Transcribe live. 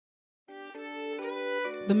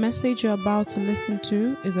The message you're about to listen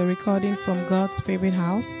to is a recording from God's favorite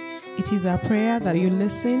house. It is our prayer that you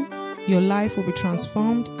listen, your life will be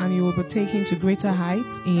transformed, and you will be taken to greater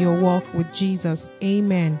heights in your walk with Jesus.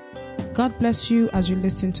 Amen. God bless you as you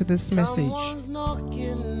listen to this message. Someone's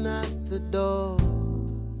knocking at the door.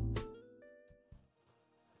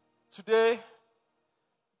 Today,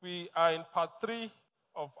 we are in part 3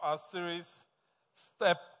 of our series,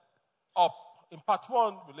 Step Up. In part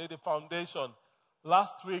 1, we laid the foundation.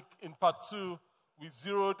 Last week, in part 2, we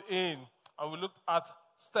zeroed in and we looked at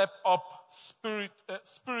step up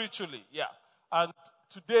spiritually. And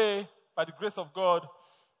today, by the grace of God,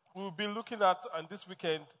 we will be looking at, and this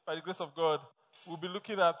weekend, by the grace of God, we'll be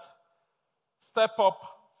looking at step up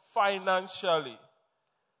financially.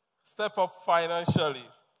 Step up financially.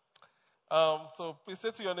 So please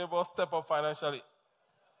say to your neighbor, step up financially.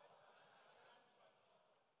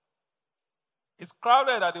 It's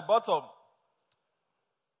crowded at the bottom,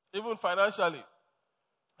 even financially.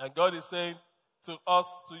 And God is saying to us,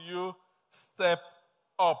 to you, step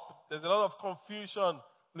up. There's a lot of confusion,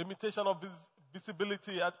 limitation of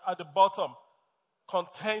visibility at the bottom,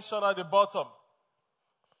 contention at the bottom.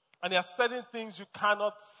 And there are certain things you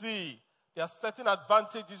cannot see. There are certain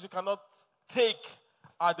advantages you cannot take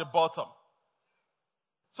at the bottom.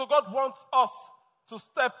 So God wants us to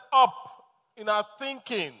step up in our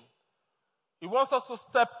thinking. He wants us to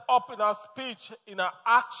step up in our speech, in our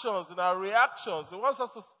actions, in our reactions. He wants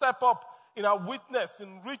us to step up in our witness,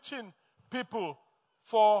 in reaching people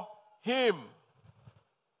for Him.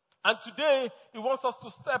 And today, He wants us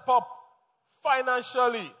to step up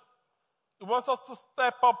financially. He wants us to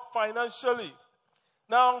step up financially.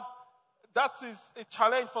 Now, that is a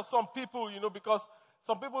challenge for some people, because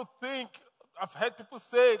some people think, I've heard people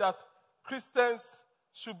say that Christians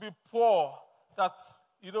should be poor, that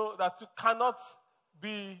you cannot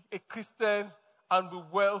be a Christian and be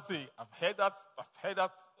wealthy. I've heard that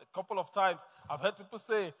a couple of times. I've heard people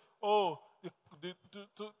say, the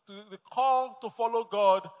call to follow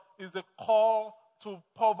God is the call to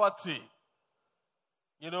poverty.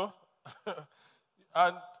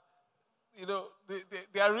 And,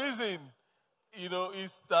 their reason,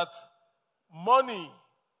 is that money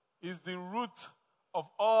is the root of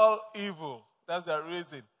all evil. That's their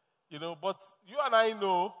reason. But you and I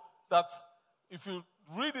know that if you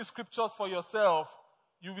read the scriptures for yourself,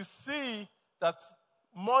 you will see that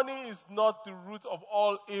money is not the root of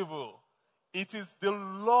all evil. It is the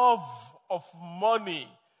love of money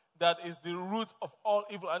that is the root of all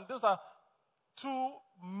evil. And those are two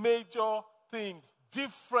major things,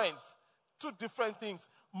 two different things.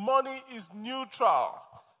 Money is neutral.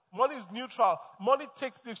 Money is neutral. Money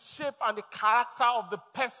takes the shape and the character of the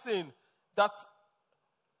person that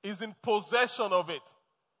is in possession of it.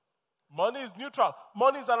 Money is neutral.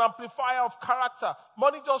 Money is an amplifier of character.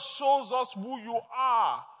 Money just shows us who you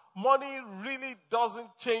are. Money really doesn't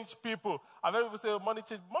change people. I've heard people say money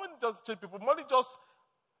changes. Money doesn't change people. Money just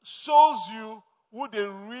shows you who they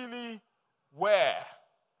really were.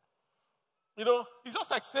 It's just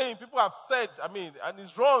like saying, people have said, and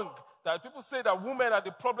it's wrong, that people say that women are the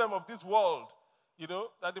problem of this world.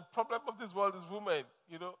 That the problem of this world is women.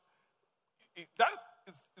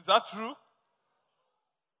 Is that true?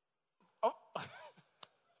 Oh.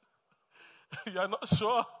 You're not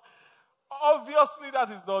sure? Obviously,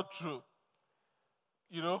 that is not true.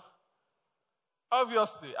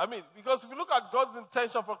 Obviously. Because if you look at God's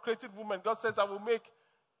intention for creating women, God says, I will make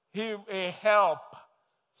him a help,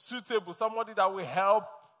 suitable, somebody that will help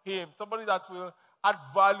him, somebody that will add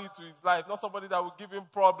value to his life, not somebody that will give him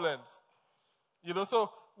problems.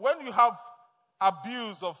 So when you have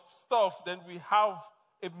abuse of stuff, then we have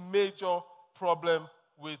a major problem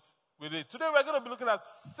with it. Today we're going to be looking at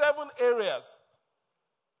 7 areas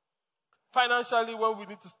financially when we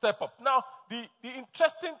need to step up. Now, the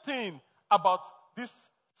interesting thing about these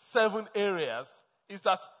 7 areas is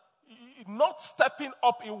that not stepping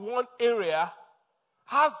up in one area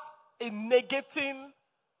has a negating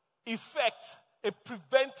effect, a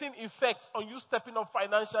preventing effect on you stepping up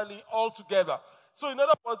financially altogether. So in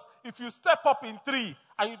other words, if you step up in 3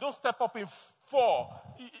 and you don't step up in 4,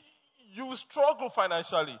 you will struggle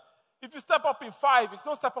financially. If you step up in 5, if you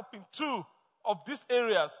don't step up in 2 of these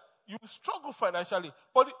areas, you will struggle financially.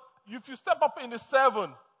 But if you step up in the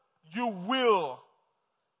 7, you will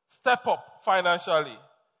step up financially.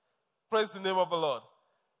 Praise the name of the Lord.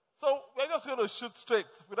 So we're just going to shoot straight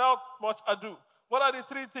without much ado. What are the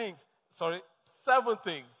 7 things,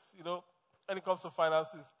 when it comes to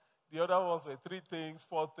finances? The other ones were 3 things,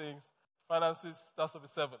 4 things. Finances, that's will be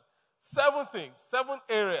 7. 7 things, 7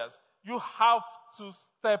 areas. You have to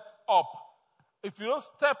step up if you don't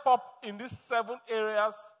step up in these 7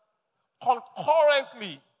 areas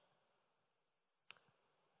concurrently,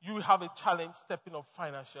 you will have a challenge stepping up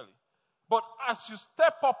financially. But as you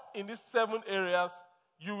step up in these 7 areas,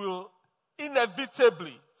 you will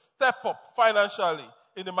inevitably step up financially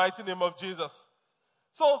in the mighty name of Jesus.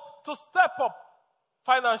 So, to step up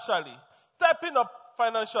financially, stepping up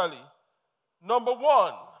financially, number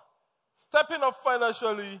 1, stepping up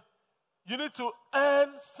financially, you need to earn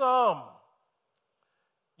some.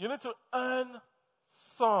 You need to earn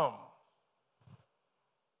some.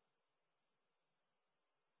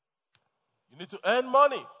 You need to earn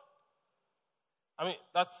money. I mean,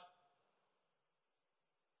 that's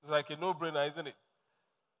like a no-brainer, isn't it?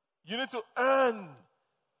 You need to earn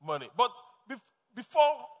money. But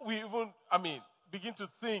before we even, begin to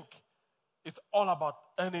think it's all about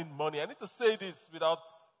earning money, I need to say this without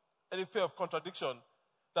any fear of contradiction,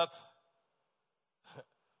 that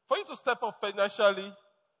for you to step up financially,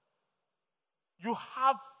 you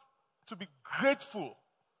have to be grateful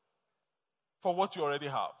for what you already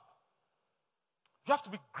have. You have to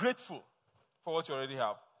be grateful for what you already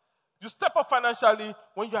have. You step up financially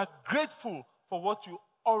when you are grateful for what you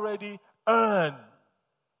already earn.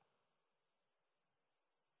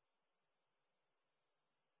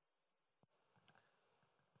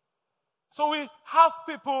 So we have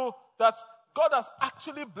people that God has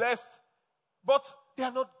actually blessed, but they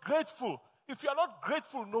are not grateful. If you are not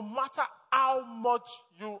grateful, no matter how much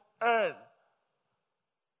you earn,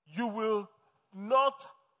 you will not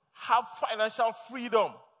have financial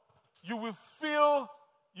freedom. You will feel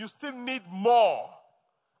you still need more,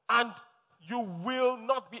 and you will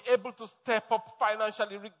not be able to step up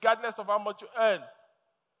financially regardless of how much you earn.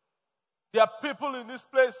 There are people in this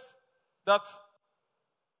place that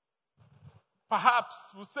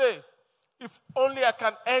perhaps will say, if only I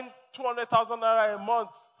can earn 200,000 naira a month,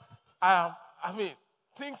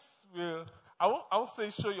 things will, I won't say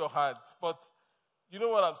show your hand, but you know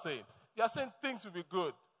what I'm saying. You are saying things will be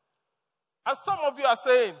good. And some of you are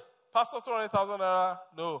saying, Pastor, 200,000 naira,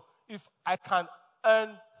 no. If I can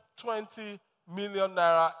earn 20 million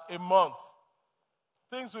naira a month,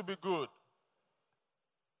 things will be good.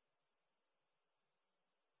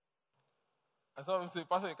 And some of you say,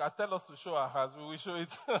 Pastor, you can tell us to show our hands. We will show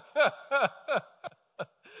it.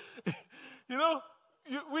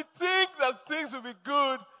 We think that things will be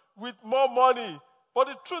good with more money. But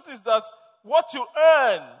the truth is that what you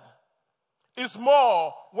earn is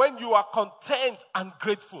more when you are content and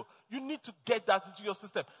grateful. You need to get that into your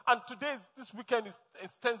system. And this weekend is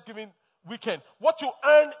Thanksgiving weekend. What you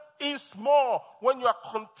earn is more when you are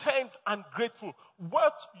content and grateful.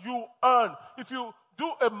 What you earn. If you do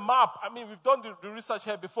a map, we've done the research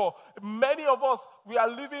here before. Many of us, we are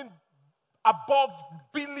living above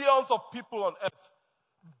billions of people on earth.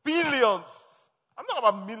 Billions. I'm not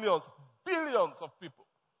about millions. Billions of people.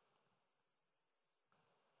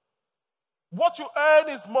 What you earn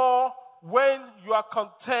is more when you are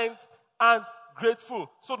content and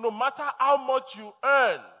grateful. So no matter how much you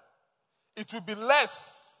earn, it will be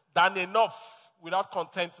less than enough without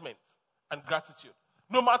contentment and gratitude.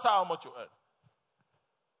 No matter how much you earn.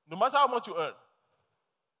 No matter how much you earn.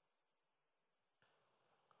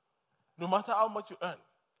 No matter how much you earn.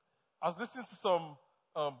 I was listening to some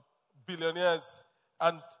billionaires,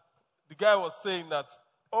 and the guy was saying that,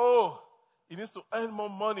 he needs to earn more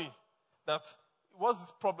money. That what's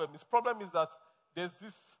his problem? His problem is that there's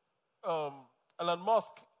this Elon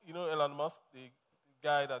Musk. You know Elon Musk, the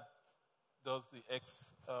guy that does the X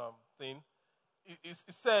thing. He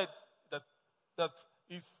said that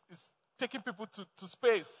he's taking people to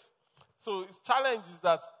space. So his challenge is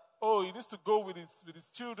that he needs to go with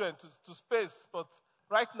his children to space. But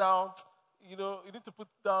right now, you need to put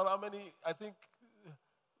down how many? I think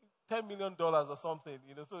 $10 million or something.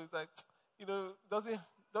 So it's like,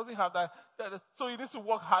 doesn't have that. So he needs to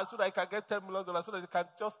work hard so that he can get $10 million so that he can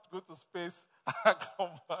just go to space and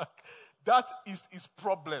come back. That is his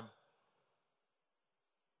problem.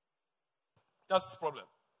 That's his problem.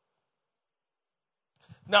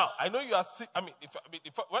 Now, I know you are sick.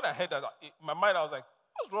 When I heard that, in my mind, I was like,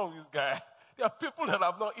 what's wrong with this guy? There are people that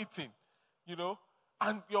have not eaten,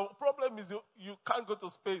 and your problem is you can't go to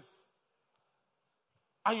space.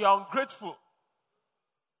 And you are ungrateful.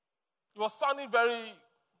 You are sounding very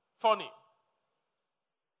funny.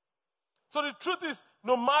 So the truth is,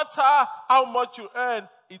 no matter how much you earn,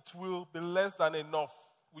 it will be less than enough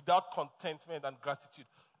without contentment and gratitude.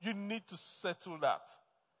 You need to settle that.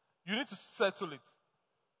 You need to settle it.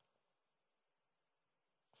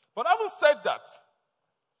 But having said that,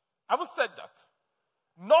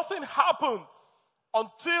 nothing happens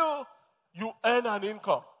until you earn an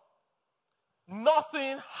income.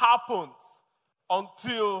 Nothing happens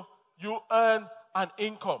until you earn an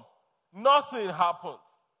income. Nothing happens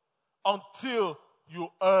until you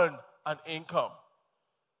earn an income.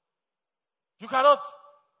 You cannot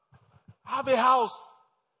have a house.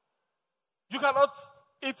 You cannot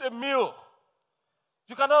eat a meal.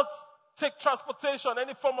 You cannot take transportation,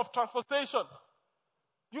 any form of transportation.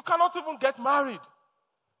 You cannot even get married.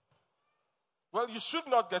 Well, you should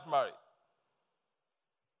not get married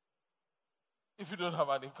if you don't have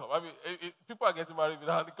an income. I mean, people are getting married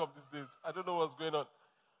without an income these days. I don't know what's going on.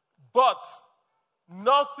 But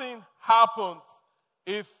nothing happens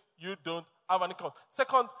if you don't have an income.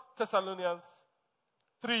 2 Thessalonians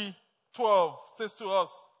 3:12 says to us,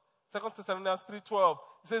 2 Thessalonians 3:12,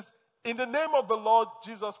 it says, in the name of the Lord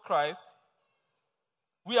Jesus Christ,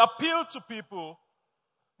 we appeal to people.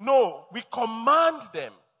 No, we command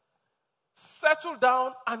them. Settle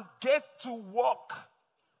down and get to work.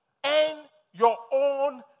 Earn your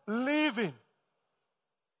own living.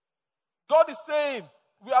 God is saying,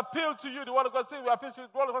 we appeal to you. The word of God saying, we appeal to you.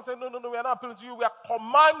 The word of God saying, no, we are not appealing to you. We are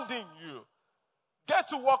commanding you. Get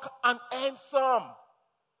to work and earn some.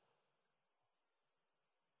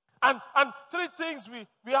 And three things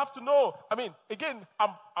we have to know. I mean, again,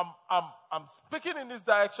 I'm speaking in this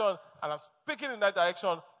direction and I'm speaking in that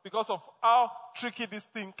direction because of how tricky this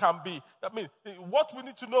thing can be. I mean, what we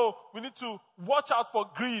need to know, we need to watch out for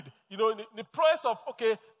greed. You know, in the process of,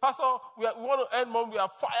 okay, Pastor, we want to earn more, we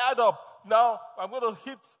are fired up. Now, I'm going to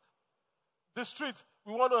hit the street.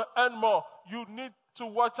 We want to earn more. You need to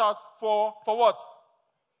watch out for what?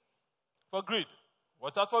 For greed.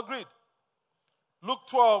 Watch out for greed. Luke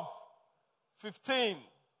 12:15.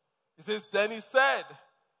 It says, then he said,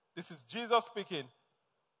 this is Jesus speaking,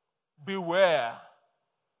 beware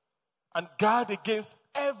and guard against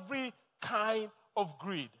every kind of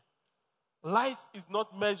greed. Life is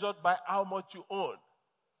not measured by how much you own.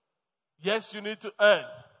 Yes, you need to earn.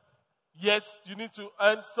 Yes, you need to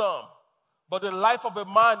earn some. But the life of a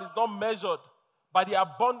man is not measured by the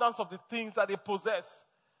abundance of the things that they possess.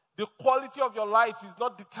 The quality of your life is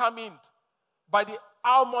not determined by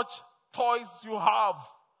how much toys you have.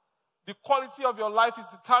 The quality of your life is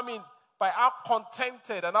determined by how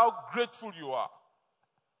contented and how grateful you are.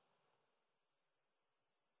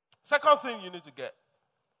 Second thing you need to get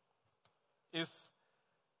is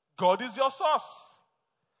God is your source.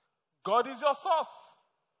 God is your source.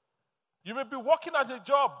 You may be working at a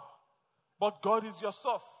job, but God is your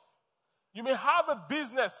source. You may have a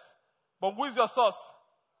business, but who is your source?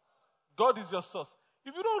 God is your source.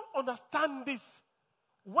 If you don't understand this,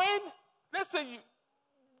 when, let's say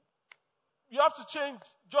you have to change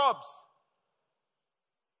jobs,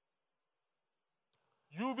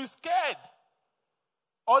 you'll be scared.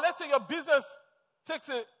 Or let's say your business takes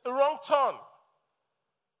a wrong turn.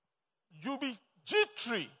 You'll be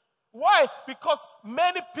jittery. Why? Because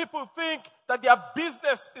many people think that their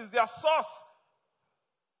business is their source.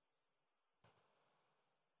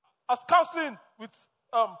 I was counseling with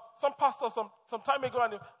some pastor some time ago,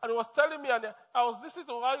 and he was telling me, and I was listening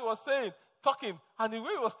to what he was saying, talking, and the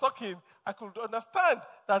way he was talking, I could understand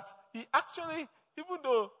that he actually, even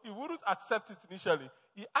though he wouldn't accept it initially,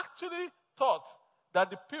 he actually thought that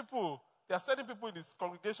there are certain people in his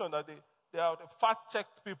congregation that they are the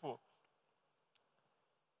fact-checked people.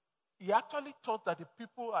 He actually thought that the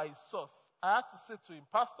people are his source. I had to say to him,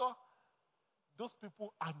 Pastor, those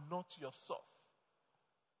people are not your source.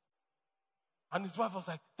 And his wife was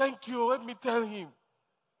like, thank you, let me tell him.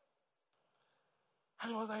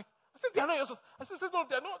 And he was like, I said, they are not your source. I said, no,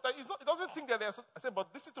 they are not. He doesn't think that they are source. I said, but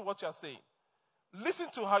listen to what you are saying. Listen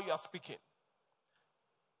to how you are speaking.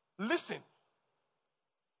 Listen.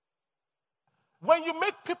 When you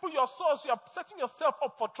make people your source, you are setting yourself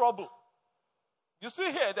up for trouble. You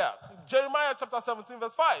see here that Jeremiah chapter 17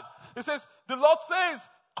 verse 5. It says, the Lord says,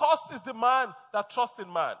 cursed is the man that trusts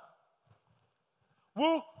in man.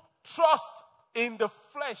 Who trusts in the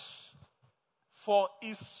flesh for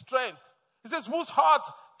his strength. He says, whose heart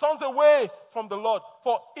turns away from the Lord,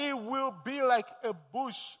 for he will be like a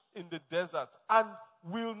bush in the desert and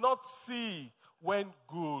will not see when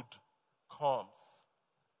good comes.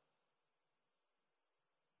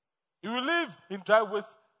 He will live in dry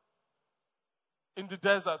waste in the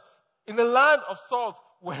desert, in a land of salt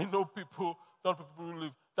where no people will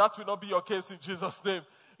live. That will not be your case in Jesus' name.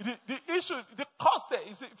 The issue, the cost there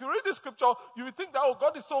is, if you read the scripture, you will think that, oh,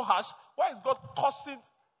 God is so harsh. Why is God cursing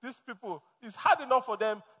these people? It's hard enough for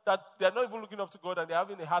them that they are not even looking up to God and they're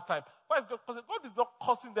having a hard time. Why is God cursing? God is not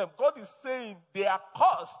cursing them. God is saying they are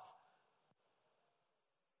cursed.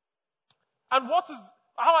 And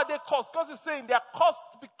how are they cursed? God is saying they are cursed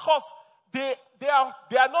because they are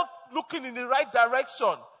not looking in the right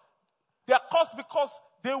direction. They are cursed because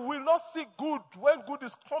they will not see good when good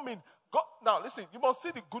is coming. God, now listen, you must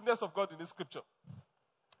see the goodness of God in this scripture.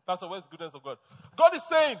 Pastor, where's the goodness of God? God is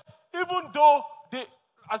saying, even though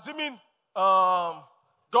assuming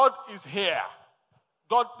God is here,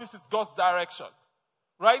 this is God's direction,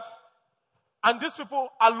 right? And these people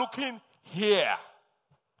are looking here.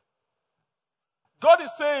 God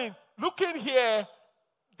is saying, looking here,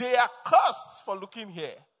 they are cursed for looking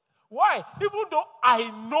here. Why? Even though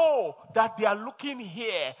I know that they are looking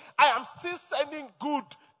here, I am still sending good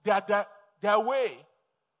their way.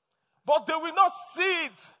 But they will not see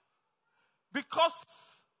it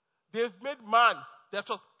because they've made man their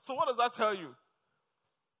trust. So what does that tell you?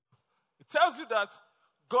 It tells you that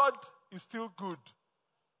God is still good,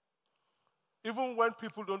 even when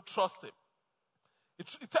people don't trust him.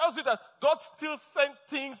 It tells you that God still sends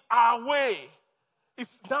things our way.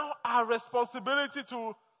 It's now our responsibility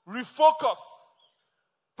to refocus.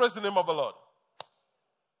 Praise the name of the Lord.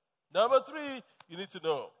 Number 3, you need to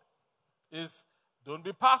know is don't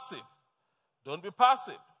be passive. Don't be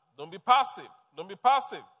passive. Don't be passive. Don't be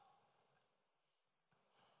passive.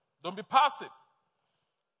 Don't be passive.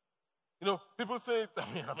 You know, people say,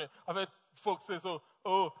 I've heard folks say,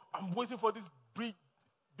 I'm waiting for this big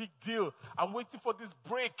deal. I'm waiting for this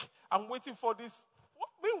break. I'm waiting for this.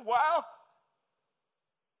 Meanwhile,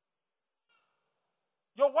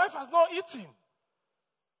 your wife has not eaten.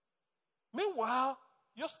 Meanwhile,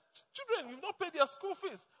 your children, you've not paid their school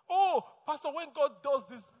fees. Oh, Pastor, when God does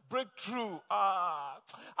this breakthrough, I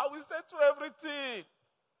will settle everything.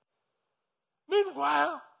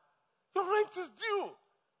 Meanwhile, your rent is due.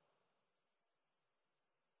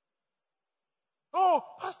 Oh,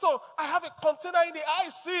 Pastor, I have a container in the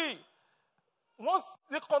IC. Once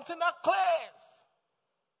the container clears,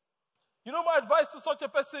 you know my advice to such a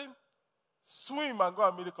person? Swim and go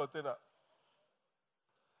and meet the container.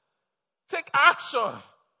 Take action.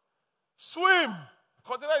 Swim.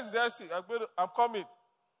 Container is in the IC. I'm coming.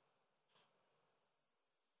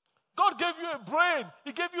 God gave you a brain.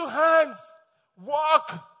 He gave you hands.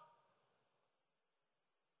 Work.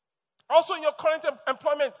 Also in your current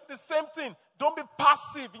employment, the same thing. Don't be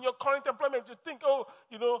passive in your current employment. You think,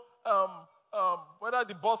 whether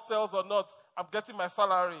the boss sells or not, I'm getting my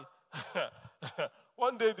salary.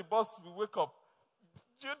 One day the boss will wake up.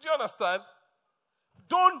 Do you understand?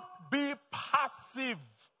 Don't be passive.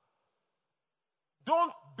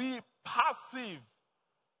 Don't be passive.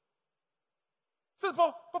 Says,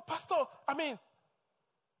 but Pastor,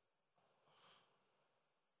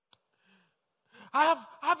 I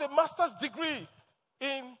have a master's degree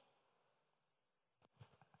in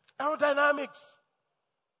aerodynamics.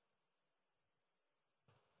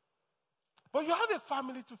 But you have a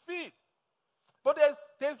family to feed. But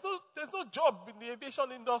there's no job in the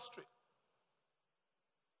aviation industry.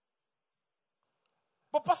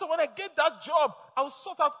 But Pastor, when I get that job, I will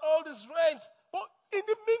sort out all this rent. But in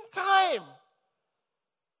the meantime,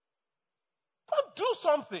 go and do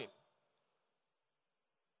something.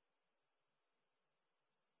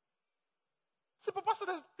 See, but Pastor,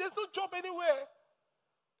 there's no job anywhere.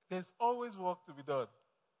 There's always work to be done.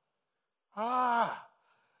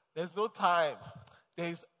 There's no time. There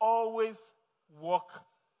is always work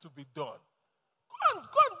to be done. Go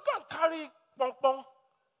and carry pong pong.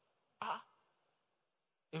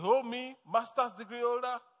 A whole master's degree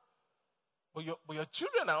holder, but your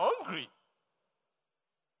children are hungry.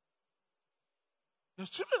 Your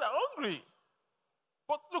children are hungry.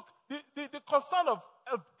 But look, the concern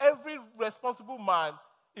of every responsible man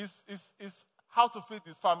is how to feed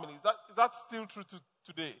his family. Is that still true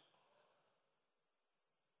today?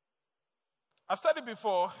 I've said it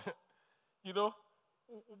before.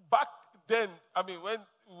 Back then, when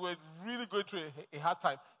we were really going through a hard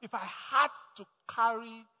time, if I had to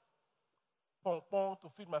carry pong pong to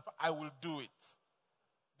feed my family, I will do it.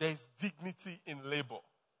 There is dignity in labor.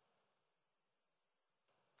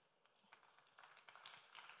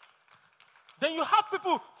 Then you have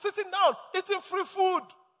people sitting down, eating free food,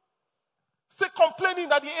 still complaining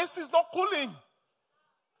that the AC is not cooling.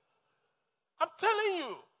 I'm telling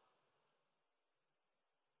you.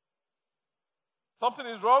 Something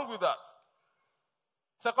is wrong with that.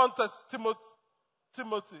 2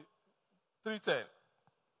 Timothy 3:10.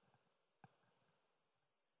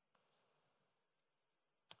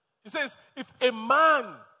 He says, if a man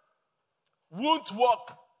won't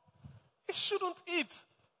work, he shouldn't eat.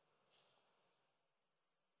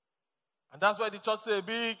 And that's why the church say a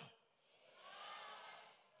big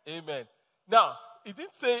amen. Now, it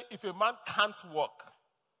didn't say if a man can't work.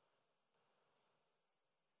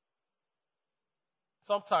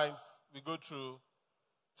 Sometimes we go through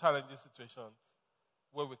challenging situations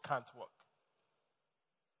where we can't work,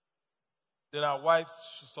 then our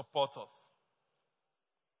wives should support us.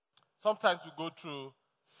 Sometimes we go through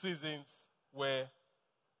seasons where,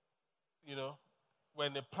 we're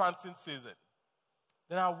in a planting season.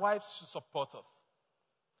 Then our wives should support us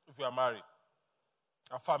if we are married.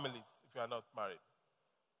 Our families, if we are not married.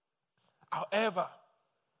 However,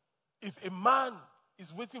 if a man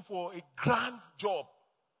is waiting for a grand job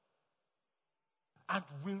and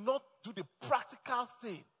will not do the practical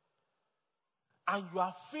thing, and you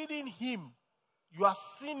are feeding him, you are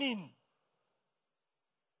sinning.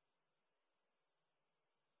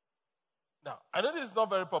 Now, I know this is not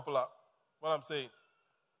very popular, what I'm saying.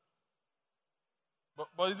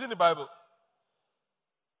 But it's in the Bible.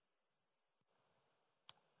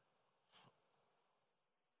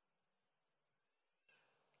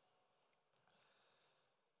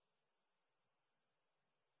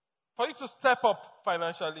 For you to step up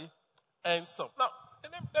financially and some. Now,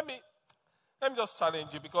 let me just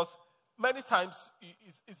challenge you, because many times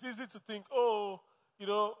it's easy to think,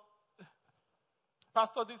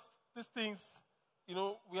 Pastor, these things,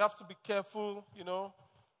 we have to be careful,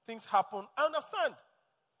 things happen. I understand.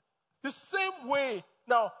 The same way,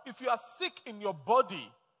 now, if you are sick in your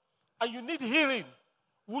body and you need healing,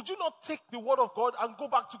 would you not take the word of God and go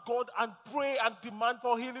back to God and pray and demand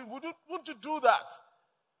for healing? Wouldn't you do that?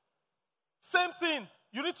 Same thing.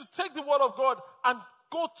 You need to take the word of God and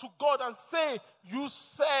go to God and say, you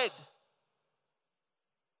said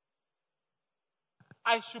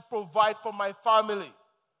I should provide for my family.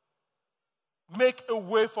 Make a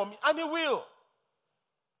way for me. And he will.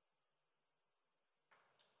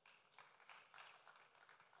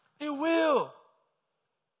 He will.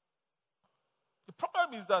 The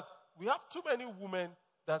problem is that we have too many women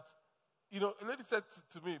that, a lady said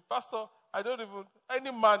to me, Pastor,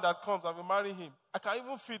 any man that comes, I will marry him. I can't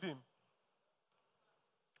even feed him.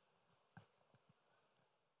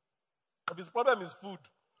 If his problem is food,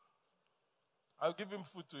 I'll give him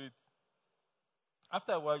food to eat.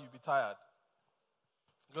 After a while, you'll be tired.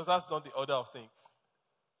 Because that's not the order of things.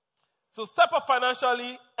 So step up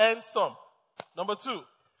financially, earn some. Number 2,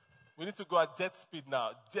 we need to go at jet speed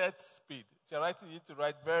now. Jet speed. If you're writing, you need to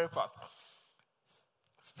write very fast.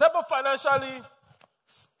 Step up financially,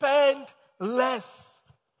 spend less.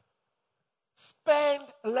 Spend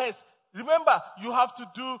less. Remember, you have to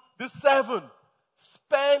do the 7.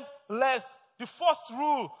 Spend less. The first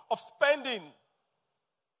rule of spending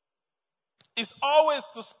is always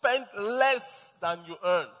to spend less than you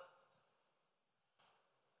earn.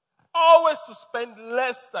 Always to spend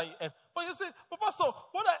less than you earn. But you say, but Pastor,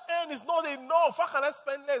 what I earn is not enough. How can I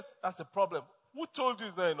spend less? That's a problem. Who told you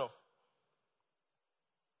it's not enough?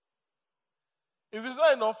 If it's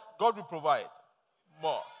not enough, God will provide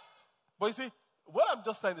more. But you see, what I'm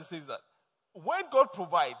just trying to say is that when God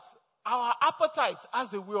provides, our appetite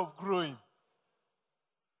has a way of growing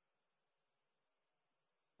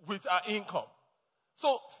with our income.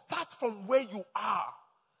 So start from where you are.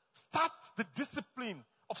 Start the discipline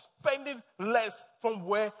of spending less from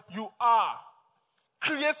where you are.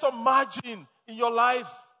 Create some margin in your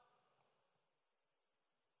life.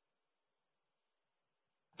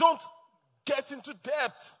 Don't get into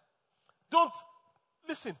debt. Don't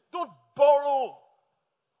borrow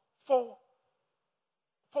for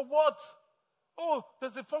what? Oh,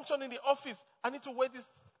 there's a function in the office. I need to wear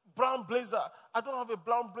this brown blazer. I don't have a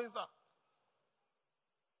brown blazer.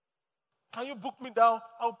 Can you book me down?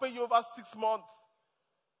 I'll pay you over 6 months.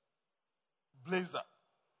 Blazer.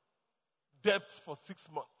 Debt for 6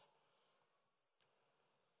 months.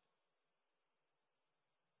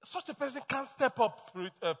 Such a person can't step up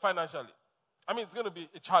financially. I mean, it's going to be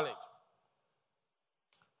a challenge.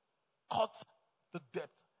 Cut the debt.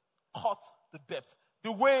 Cut the debt.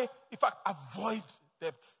 The way, in fact, avoid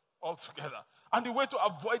debt altogether. And the way to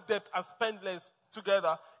avoid debt and spend less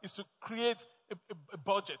together is to create a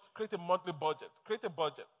budget. Create a monthly budget. Create a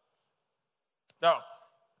budget. Now,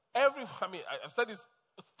 I've said this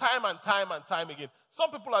time and time again.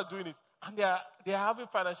 Some people are doing it and they are having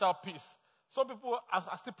financial peace. Some people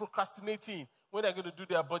are still procrastinating when they're going to do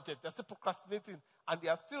their budget. They're still procrastinating and they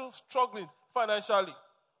are still struggling financially.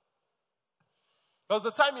 There was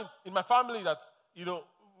a time in my family that, we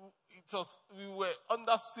were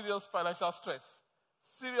under serious financial stress.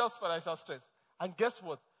 Serious financial stress. And guess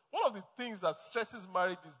what? One of the things that stresses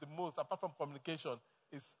marriages the most, apart from communication,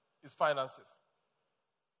 is finances.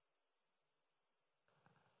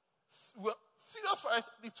 Well, serious finance,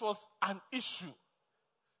 it was an issue.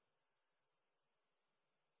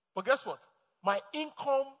 But guess what? My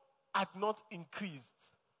income had not increased.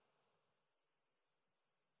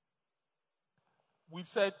 we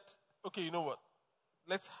said, okay, you know what?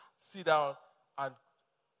 Let's sit down and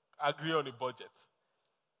agree on a budget.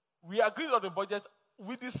 We agreed on a budget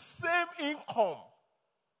with the same income.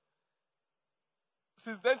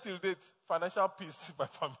 Since then till date, financial peace in my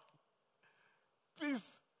family.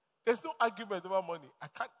 Peace. There's no argument over money. I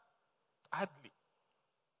can't, hardly.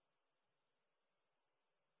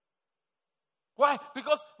 Why?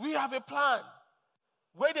 Because we have a plan.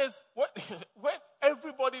 Where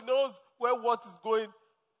everybody knows where what is going,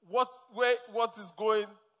 what is going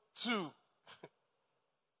to.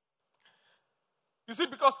 You see,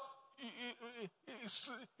 because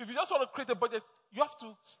if you just want to create a budget, you have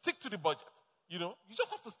to stick to the budget. You know, you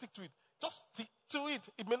just have to stick to it. Just stick to it.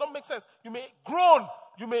 It may not make sense. You may groan.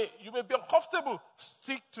 You may be uncomfortable.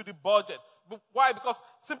 Stick to the budget. But why? Because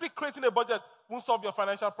simply creating a budget won't solve your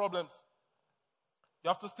financial problems. You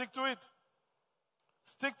have to stick to it.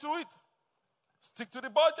 Stick to it. Stick to the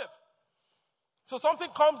budget. So something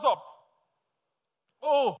comes up.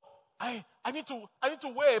 Oh, I need to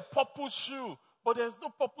wear a purple shoe, but there's no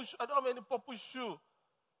purple shoe. I don't have any purple shoe.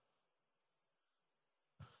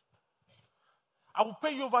 I will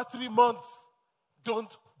pay you over 3 months.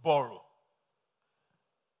 Don't borrow.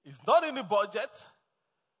 It's not in the budget.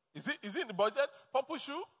 Is it in the budget? Purple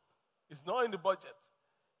shoe? It's not in the budget.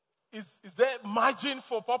 Is there margin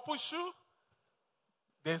for purple shoe?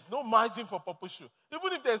 There's no margin for purple shoe.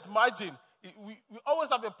 Even if there's margin, we always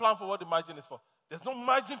have a plan for what the margin is for. There's no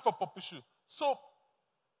margin for purple shoe. So,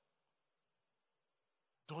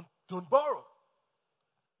 don't borrow.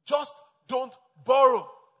 Just don't borrow.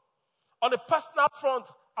 On a personal front,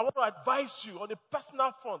 I want to advise you, on a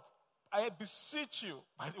personal front, I beseech you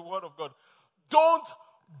by the word of God, don't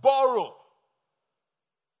borrow.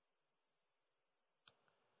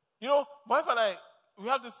 You know, my wife and I, we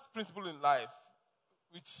have this principle in life,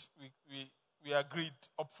 which we agreed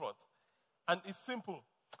up front. And it's simple.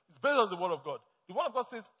 It's based on the word of God. The word of God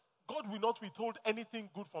says, God will not withhold anything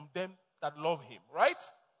good from them that love him, right?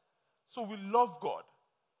 So we love God.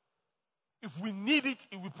 If we need it,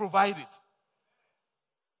 he will provide it.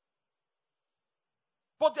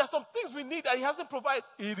 But there are some things we need that he hasn't provided.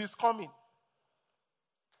 It is coming.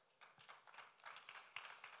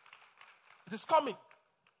 It is coming.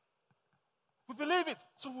 We believe it,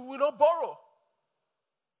 so we will not borrow.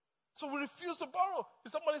 So we refuse to borrow.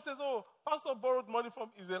 If somebody says, oh, pastor borrowed money from,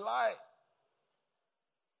 is a lie.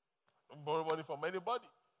 Don't borrow money from anybody.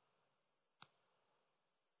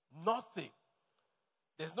 Nothing.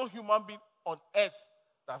 There's no human being on earth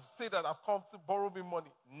that say that I've come to borrow me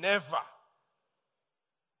money. Never.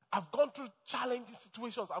 I've gone through challenging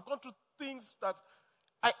situations. I've gone through things that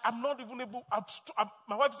I'm not even able.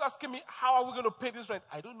 My wife is asking me, how are we going to pay this rent?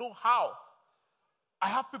 I don't know how. I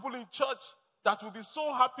have people in church that will be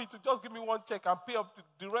so happy to just give me one check and pay up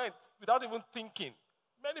the rent without even thinking.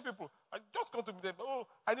 Many people, I just come to me, oh,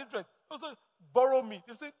 I need rent. They say, borrow me.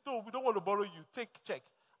 They say, no, we don't want to borrow you. Take check.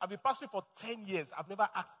 I've been pastoring for 10 years. I've never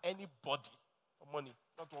asked anybody for money.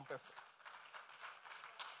 Not one person.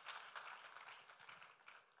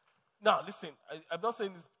 Now, listen, I'm not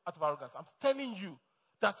saying this out of arrogance. I'm telling you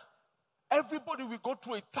that everybody will go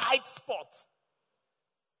through a tight spot.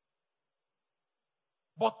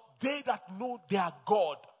 But they that know their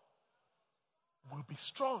God will be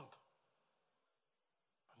strong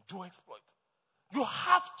and do exploit. You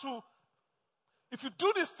have to, if you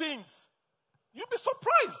do these things, you'll be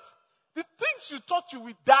surprised. The things you thought you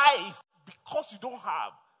would die because you don't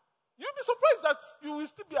have, you'll be surprised that you will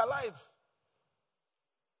still be alive.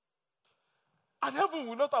 And heaven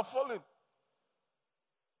will not have fallen.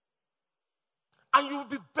 And you will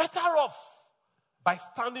be better off by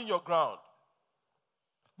standing your ground.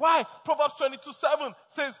 Why? Proverbs 22:7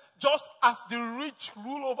 says, just as the rich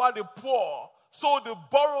rule over the poor, so the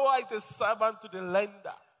borrower is a servant to the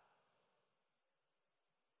lender.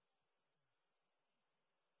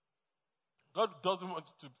 God doesn't want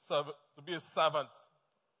you to be a servant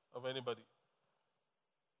of anybody.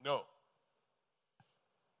 No.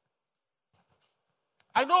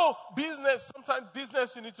 I know sometimes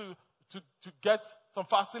business you need to get some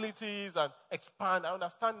facilities and expand. I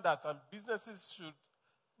understand that. And businesses should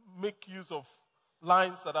make use of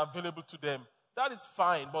lines that are available to them. That is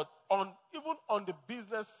fine. But even on the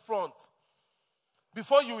business front,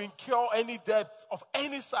 before you incur any debt of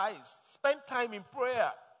any size, spend time in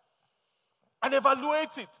prayer and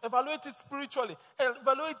evaluate it. Evaluate it spiritually. And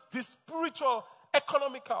evaluate the spiritual,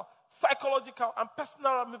 economical, psychological, and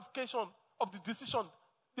personal ramification of the decision.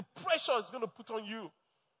 The pressure is going to put on you.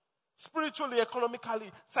 Spiritually, economically,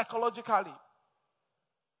 psychologically.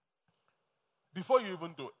 Before you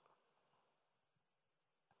even do it.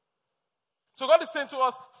 So God is saying to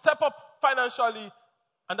us, step up financially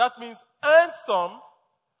And that means earn some,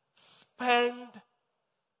 spend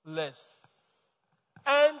less.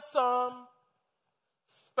 Earn some,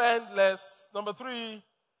 spend less. Number 3,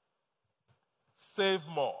 save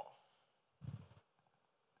more.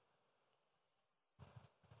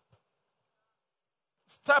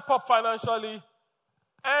 Step up financially,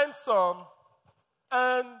 earn some,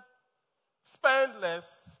 and spend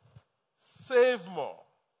less, save more.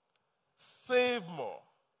 Save more.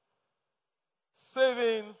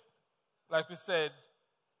 Saving, like we said,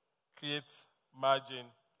 creates margin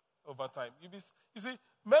over time. You see,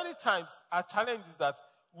 many times our challenge is that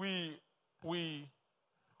we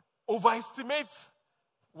overestimate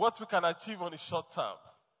what we can achieve on the short term.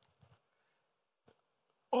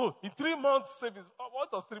 Oh, in 3 months savings.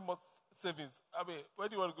 What does 3 months savings? I mean, where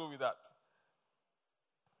do you want to go with that?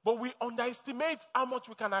 But we underestimate how much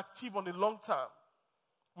we can achieve on the long term.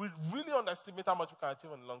 We really underestimate how much we can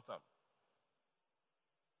achieve on the long term.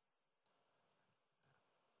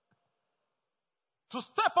 To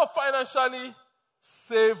step up financially,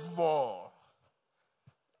 save more.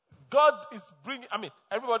 God is bringing,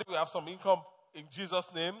 everybody will have some income in Jesus'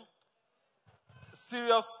 name.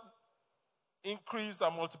 Serious increase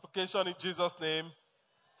and multiplication in Jesus' name.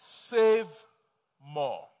 Save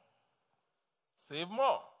more. Save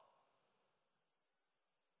more.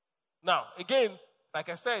 Now, again, like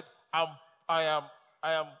I said, I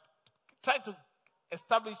am trying to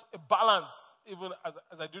establish a balance even as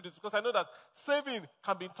I do this, because I know that saving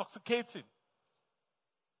can be intoxicating.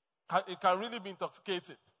 It can really be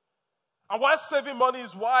intoxicating. And while saving money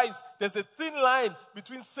is wise, there's a thin line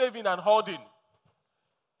between saving and hoarding.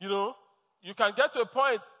 You know, you can get to a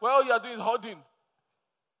point where all you are doing is hoarding.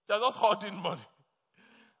 You're just hoarding money.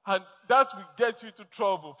 And that will get you into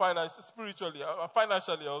trouble spiritually,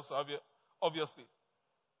 financially also, obviously.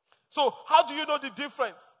 So how do you know the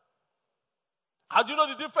difference? How do you know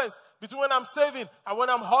the difference between when I'm saving and when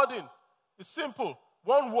I'm hoarding? It's simple.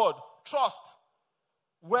 One word, trust.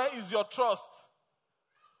 Where is your trust?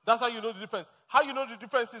 That's how you know the difference. How you know the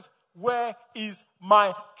difference is, where is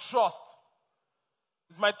my trust?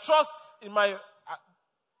 Is my trust in my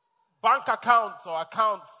bank accounts or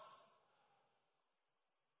accounts?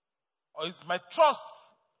 Or is my trust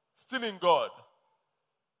still in God?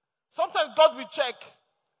 Sometimes God will check.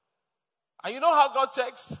 And you know how God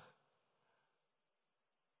checks?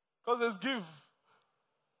 Because there's give.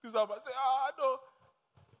 This I say, no.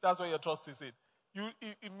 That's where your trust is in. You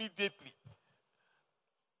immediately.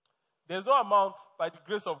 There's no amount, by the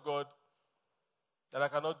grace of God, that I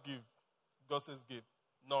cannot give. God says give.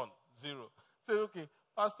 None. Zero. Say, okay,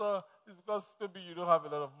 Pastor, it's because maybe you don't have a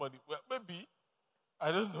lot of money. Well, maybe.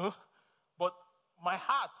 I don't know. But my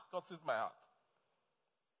heart, God says my heart.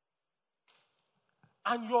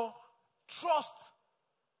 And your trust,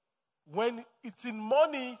 when it's in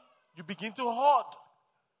money, you begin to hoard.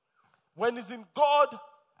 When it's in God,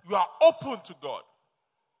 you are open to God.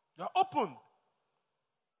 You are open.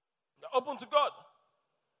 You are open to God.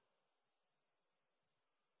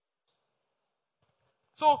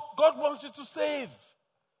 So God wants you to save.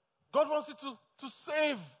 God wants you to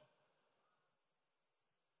save.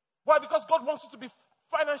 Why? Because God wants you to be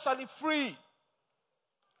financially free.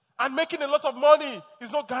 And making a lot of money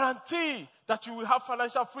is no guarantee that you will have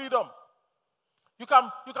financial freedom. You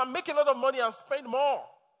can make a lot of money and spend more.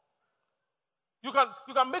 You can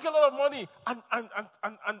make a lot of money and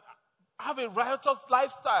have a riotous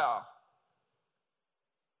lifestyle.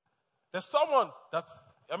 There's someone that's,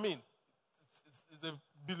 is a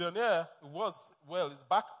billionaire. He's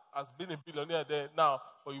back as being a billionaire there now.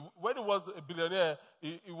 But when he was a billionaire,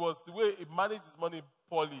 it was the way he managed his money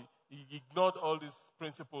poorly. He ignored all these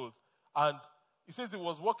principles. And he says he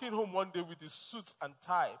was walking home one day with his suit and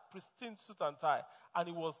tie, pristine suit and tie, and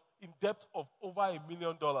he was in debt of over $1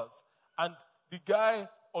 million. And the guy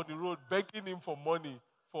on the road begging him for money,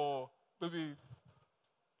 for maybe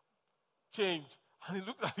change. And he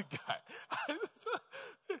looked at the guy.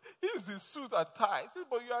 He's in suit and tie. He said,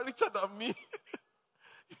 but you are richer than me.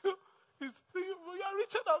 You are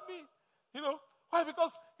richer than me. You know, why?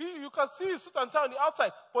 Because you can see his suit and tie on the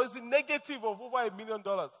outside, but it's a negative of over $1 million.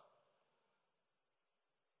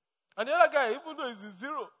 And the other guy, even though he's in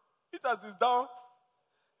zero, he that is down,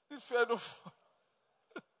 he's fair enough.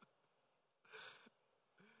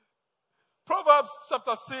 Proverbs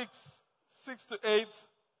chapter 6:6-8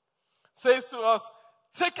 says to us,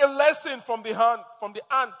 take a lesson from the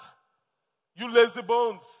ant, you lazy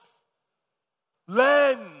bones.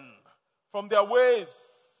 Learn from their ways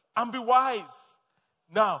and be wise.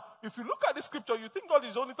 Now, if you look at the scripture, you think God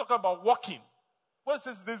is only talking about walking. What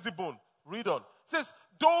says lazy bone? Read on. It says,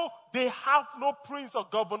 though they have no prince or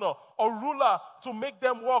governor or ruler to make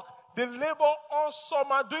them work, they labor all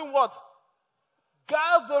summer doing what?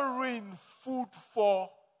 Gathering food for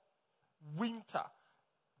winter.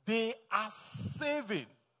 They are saving.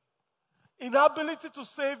 Inability to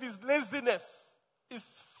save is laziness.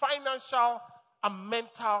 It's financial and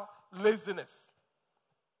mental laziness.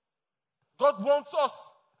 God wants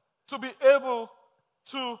us to be able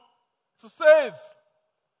to save.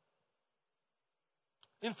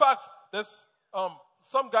 In fact, there's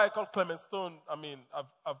some guy called Clement Stone. I mean,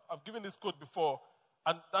 I've given this quote before,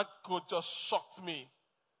 and that quote just shocked me.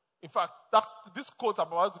 In fact, this quote I'm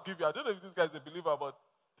about to give you, I don't know if this guy is a believer, but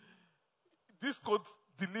this quote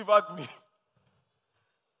delivered me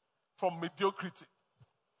from mediocrity.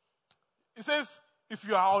 It says, if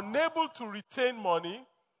you are unable to retain money,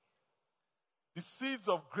 the seeds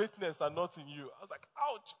of greatness are not in you. I was like,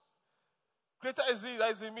 ouch. Greater is he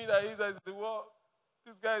that is in me than he that is in the world.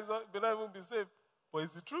 This guy is not even be saved. But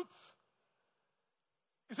it's the truth.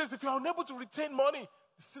 It says, if you are unable to retain money,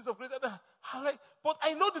 the seeds of greater, I'm like, but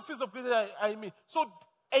I know the seeds of greater are in me. So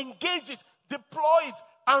engage it, deploy it,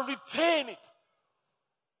 and retain it.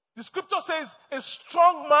 The scripture says, a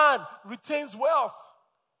strong man retains wealth.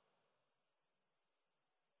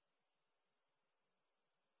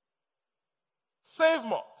 Save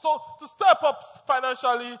more. So to step up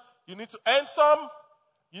financially, you need to earn some,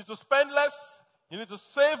 you need to spend less, you need to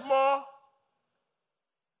save more.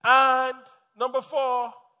 And number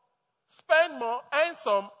 4, spend more, earn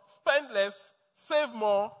some, spend less, save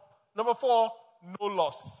more. Number 4, no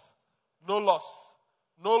loss. No loss.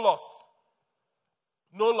 No loss.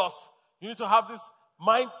 No loss. You need to have this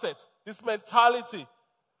mindset, this mentality.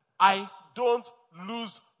 I don't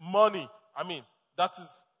lose money. I mean, that's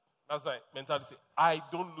my mentality. I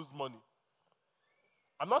don't lose money.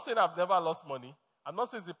 I'm not saying I've never lost money. I'm not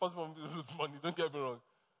saying it's impossible for me to lose money. Don't get me wrong.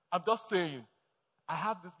 I'm just saying I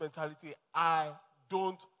have this mentality. I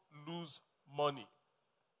don't lose money.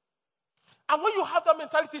 And when you have that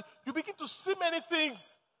mentality, you begin to see many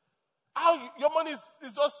things. How your money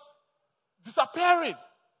is just disappearing.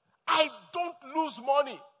 I don't lose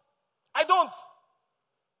money. I don't.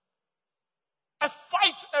 I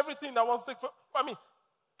fight everything that wants to take. I mean,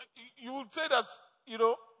 you would say that,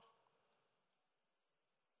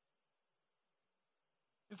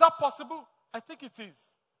 is that possible? I think it is.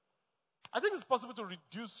 I think it's possible to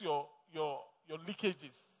reduce your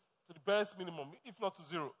leakages to the barest minimum, if not to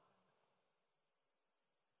 0.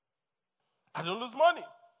 I don't lose money.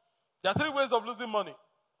 There are 3 ways of losing money.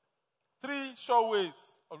 3 sure ways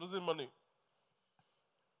of losing money.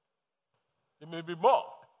 There may be more,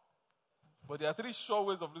 but there are 3 sure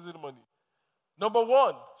ways of losing money. Number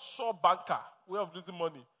 1, sure banker way of losing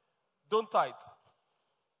money. Don't tithe.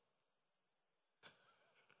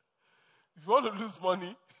 If you want to lose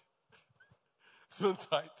money, don't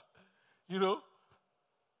tithe.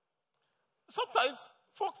 Sometimes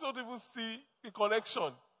folks don't even see the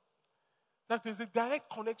connection. That there's a direct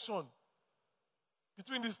connection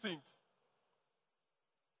between these things.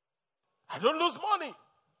 I don't lose money.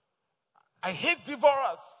 I hate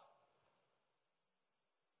devourers.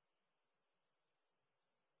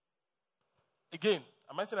 Again,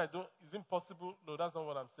 am I saying is it impossible? No, that's not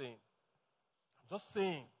what I'm saying. I'm just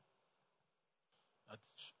saying that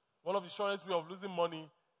one of the surest way of losing money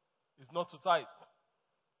is not to tithe.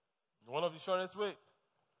 One of the surest way.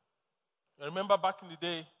 I remember back in the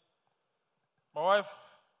day, my wife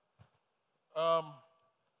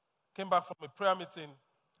came back from a prayer meeting,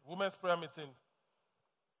 women's prayer meeting.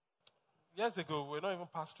 Years ago, we were not even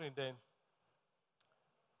pastoring then.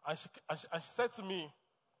 And she said to me,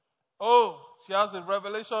 she has a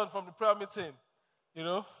revelation from the prayer meeting.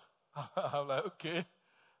 I'm like, okay,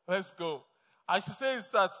 let's go. And she says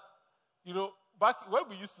that, back where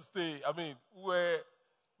we used to stay, I mean, we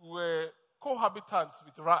were cohabitants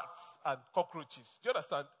with rats and cockroaches. Do you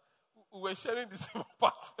understand? We were sharing the same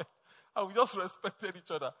apartment, and we just respected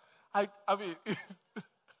each other. I mean,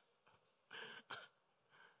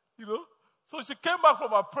 So she came back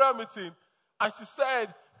from our prayer meeting, and she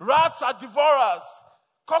said, rats are devourers.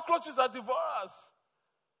 Cockroaches are devourers.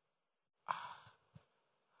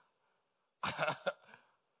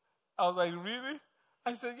 I was like, really?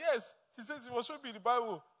 I said, yes. She said she was showing me the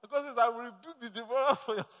Bible. Because it says, I will rebuke the devourer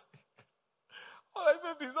for your sake. I was like,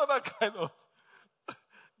 maybe it's not that kind of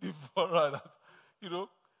devourer that,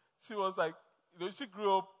 she was like, she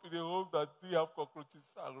grew up in a home that didn't have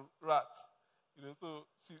cockroaches and rats. So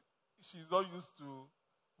she's not used to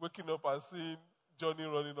waking up and seeing Johnny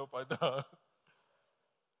running up and down.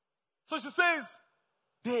 So she says,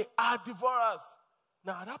 they are devourers.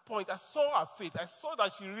 Now, at that point, I saw her faith. I saw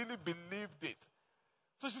that she really believed it.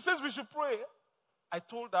 So she says we should pray. I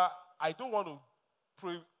told her, I don't want to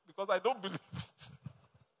pray because I don't believe it.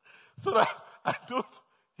 So that I don't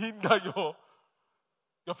hinder your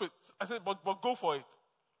faith. I said, but go for it.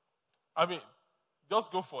 I mean,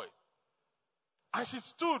 just go for it. And she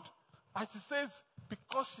stood and she says,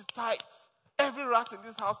 because she tithes, every rat in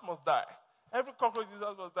this house must die. Every cockroach in this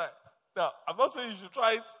house must die. Now, I'm not saying you should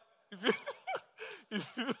try it if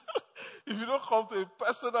you, if you don't come to a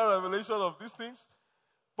personal revelation of these things.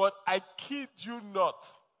 But I kid you not.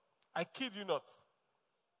 I kid you not.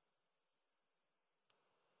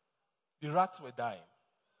 The rats were dying.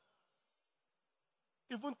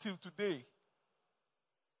 Even till today,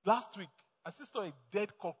 last week, I still saw a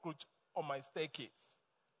dead cockroach on my staircase.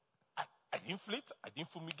 I didn't flit, I didn't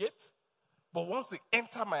fumigate, but once they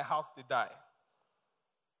enter my house, they die.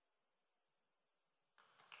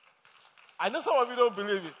 I know some of you don't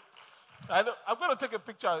believe it. I know, I'm going to take a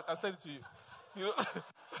picture and send it to you. You know,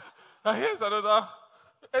 now here's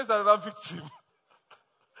another victim.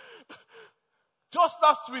 Just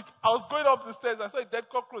last week, I was going up the stairs. I saw a dead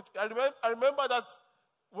cockroach. I remember that.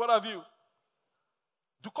 What have you?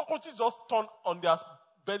 Do cockroaches just turn on their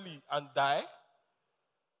belly and die?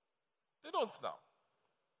 They don't now.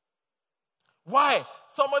 Why?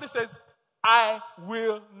 Somebody says, I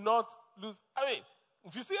will not lose. I mean,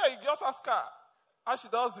 if you see her, you just ask her how she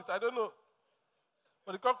does it. I don't know.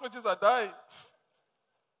 But the cockroaches are dying.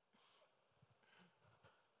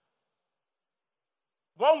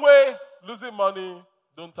 One way, losing money,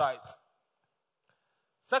 don't tithe.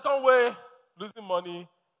 Second way, losing money,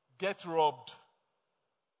 get robbed.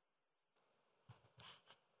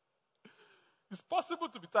 It's possible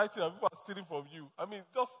to be tithing and people are stealing from you. I mean,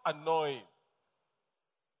 it's just annoying.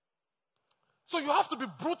 So you have to be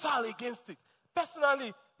brutal against it.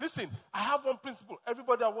 Personally, listen, I have one principle.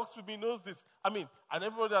 Everybody that works with me knows this. I mean, and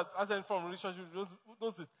everybody that has any form of relationship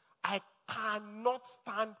knows it. I cannot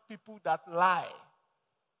stand people that lie.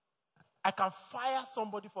 I can fire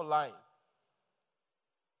somebody for lying.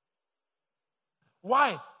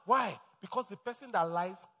 Why? Why? Because the person that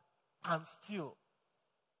lies can steal.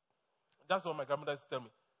 That's what my grandmother used to tell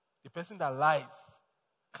me. The person that lies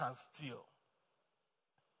can steal.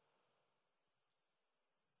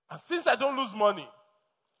 And since I don't lose money,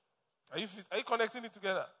 are you connecting it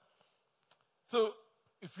together? So,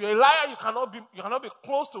 if you're a liar, you cannot be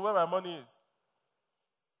close to where my money is.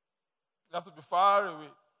 You have to be far away.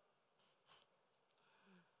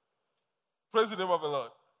 Praise the name of the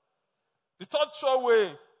Lord. The third sure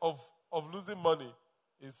way of losing money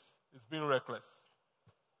is being reckless.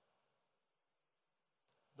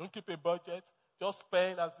 Don't keep a budget. Just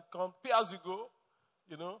spend as it comes. Pay as you go.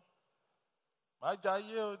 You know. We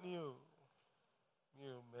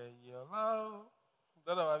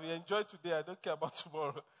enjoy today. I don't care about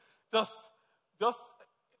tomorrow. Just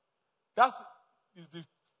that is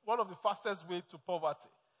one of the fastest way to poverty.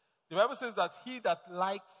 The Bible says that he that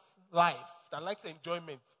likes life, that likes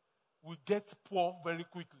enjoyment, will get poor very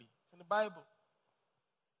quickly. It's in the Bible.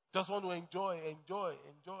 Just want to enjoy.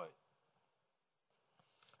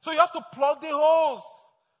 So you have to plug the holes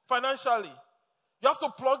financially. You have to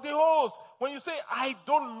plug the holes. When you say, I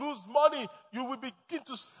don't lose money, you will begin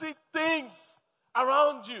to see things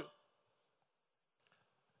around you.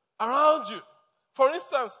 Around you. For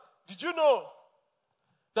instance, did you know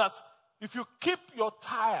that if you keep your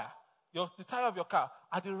tire, the tire of your car,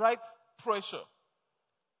 at the right pressure,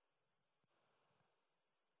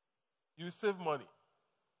 you will save money.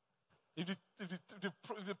 If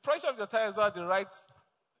the pressure of your tire is at the right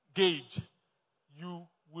gauge, you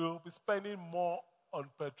will be spending more on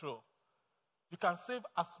petrol. You can save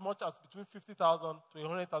as much as between 50,000 to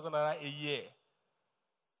 100,000 naira a year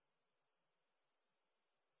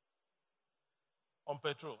on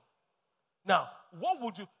petrol. Now, what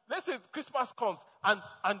would you? Let's say Christmas comes and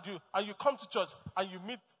you come to church and you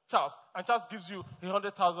meet Charles and Charles gives you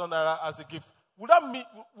 100,000 naira as a gift.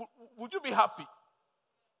 Would you be happy?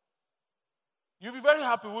 You'll be very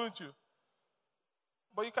happy, wouldn't you?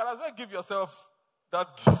 But you can as well give yourself that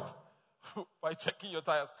gift by checking your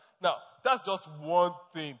tires. Now, that's just one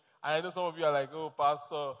thing. And I know some of you are like, oh,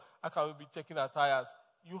 Pastor, how can we be checking our tires?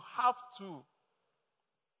 You have to.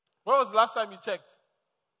 When was the last time you checked?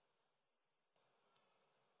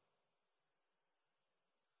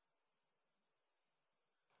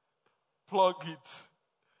 Plug it.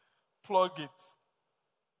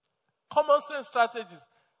 Common sense strategies.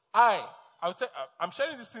 I'm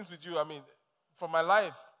sharing these things with you, from my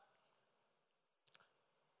life.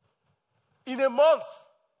 In a month,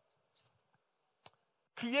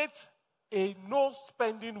 create a no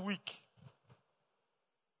spending week.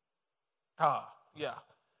 Yeah.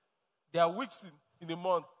 There are weeks in a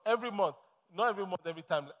month, every month, not every month, every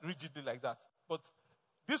time, rigidly like that. But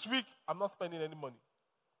this week, I'm not spending any money.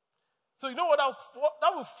 So you know what?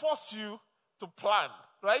 That will force you to plan,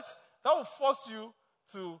 right? That will force you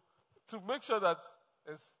to make sure that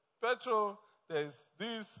there's petrol, there's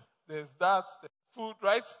this, there's that, there's food,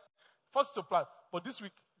 right? Force you to plan. But this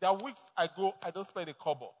week, there are weeks I don't spend a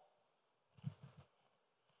kobo.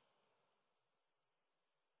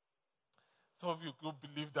 Some of you don't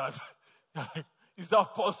believe that. Is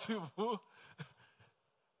that possible?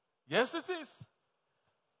 Yes, it is.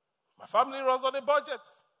 My family runs on a budget.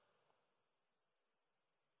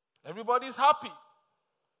 Everybody's happy.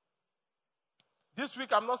 This week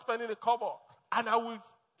I'm not spending a kobo. And I will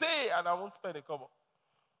stay and I won't spend a kobo.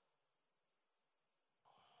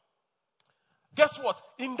 Guess what?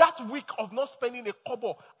 In that week of not spending a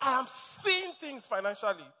kobo, I am seeing things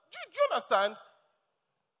financially. Do you understand?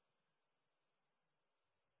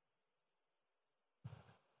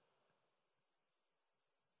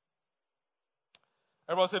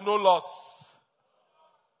 Everyone say no loss.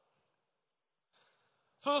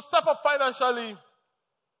 So to step up financially,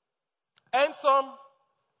 earn some,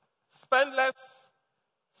 spend less,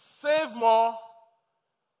 save more,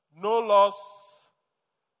 no loss.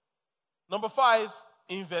 Number 5,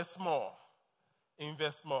 invest more.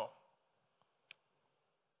 Invest more.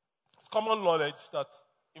 It's common knowledge that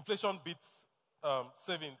inflation beats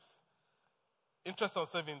savings, interest on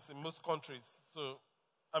savings in most countries. So,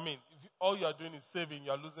 if all you are doing is saving,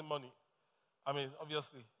 you are losing money.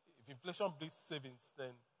 Obviously, if inflation beats savings,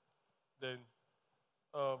 then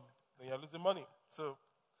you are losing money. So,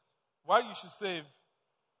 why you should save,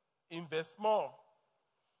 invest more.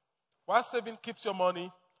 While saving keeps your money,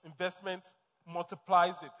 investment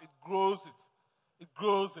multiplies it. It grows it. It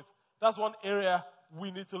grows it. That's one area we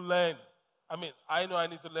need to learn. I know I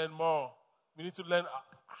need to learn more. We need to learn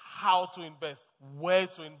how to invest, where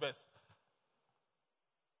to invest.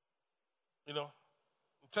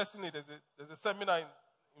 Interestingly, there's a seminar in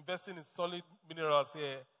investing in solid minerals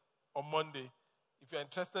here on Monday. If you're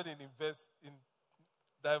interested in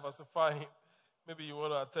diversifying, maybe you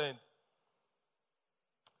want to attend.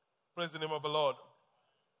 Praise the name of the Lord.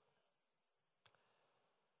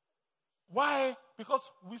 Why? Because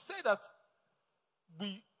we say that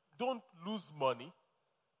we don't lose money.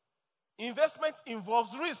 Investment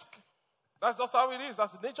involves risk. That's just how it is.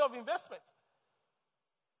 That's the nature of investment.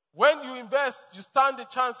 When you invest, you stand the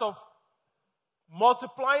chance of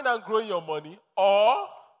multiplying and growing your money or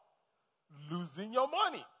losing your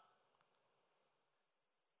money.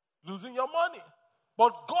 Losing your money.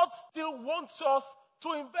 But God still wants us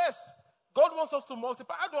to invest. God wants us to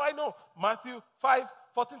multiply. How do I know? Matthew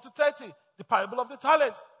 5:14-30, the parable of the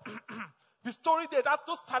talent. The story there, that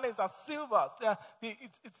those talents are silvers.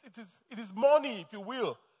 It is money, if you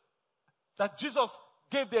will, that Jesus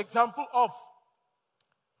gave the example of.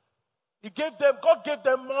 God gave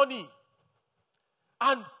them money.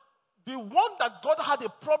 And the one that God had a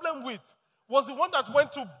problem with was the one that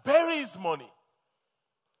went to bury his money.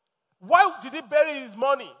 Why did he bury his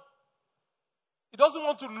money? He doesn't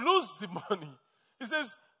want to lose the money. He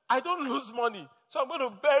says, I don't lose money, so I'm going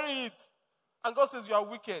to bury it. And God says, you are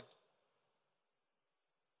wicked.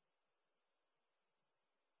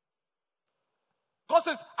 God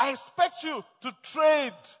says, I expect you to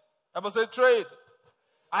trade. I must say trade.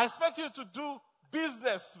 I expect you to do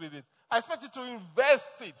business with it. I expect you to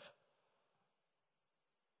invest it.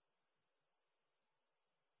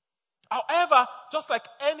 However, just like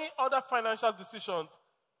any other financial decisions,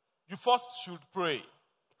 you first should pray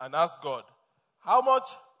and ask God how much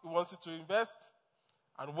He wants you to invest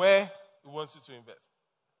and where He wants you to invest.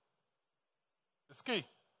 It's key.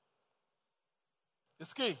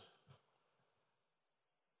 It's key.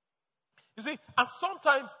 You see, and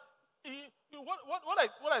sometimes, what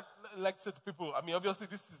I like to say to people, obviously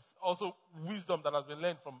this is also wisdom that has been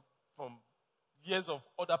learned from years of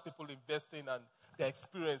other people investing and their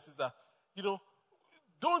experiences that,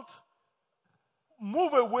 don't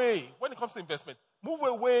move away, when it comes to investment, move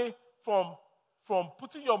away from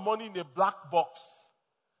putting your money in a black box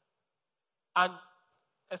and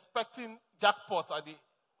expecting jackpots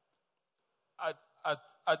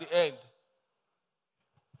at the end.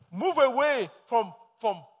 Move away from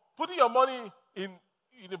putting your money in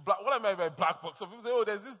a black. What am I by black box? So people say,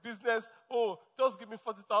 there's this business. Just give me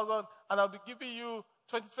 40,000 and I'll be giving you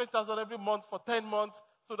 20,000 every month for 10 months.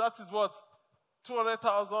 So that is what?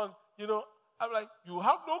 200,000. I'm like, you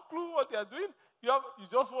have no clue what they are doing. You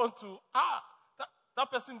just want to,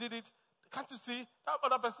 that person did it. Can't you see? That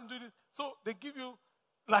other person did it. So they give you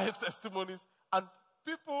life testimonies. And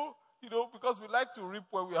people, because we like to reap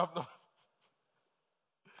where we have not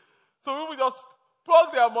So people just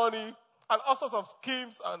plug their money and all sorts of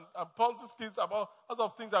schemes and Ponzi schemes about all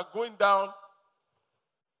sorts of things are going down.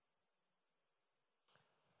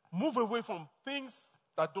 Move away from things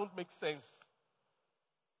that don't make sense.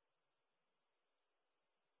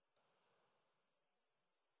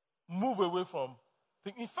 Move away from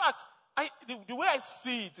things. In fact, the way I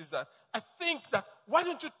see it is that I think that why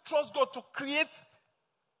don't you trust God to create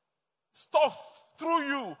stuff through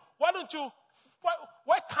you? Why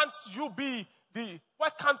can't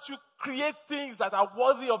you create things that are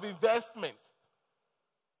worthy of investment?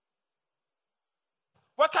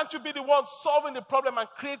 Why can't you be the one solving the problem and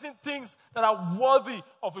creating things that are worthy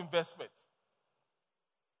of investment?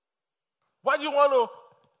 Why do you want to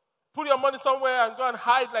put your money somewhere and go and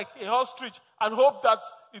hide like a ostrich and hope that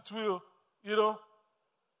it will,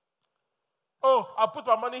 I'll put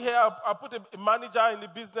my money here, I'll put a manager in the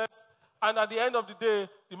business, and at the end of the day,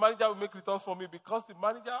 the manager will make returns for me because the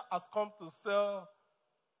manager has come to sell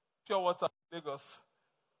pure water in Lagos.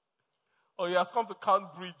 Or he has come to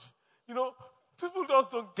Count Bridge. People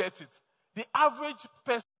just don't get it. The average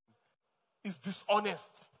person is dishonest.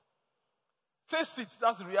 Face it,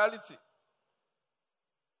 that's the reality.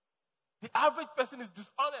 The average person is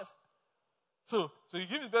dishonest. So you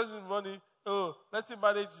give the person money, let him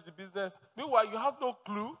manage the business. Meanwhile, you have no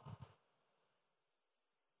clue.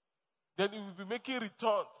 Then he will be making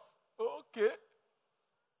returns. Okay.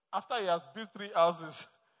 After he has built 3 houses,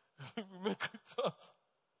 he will make returns.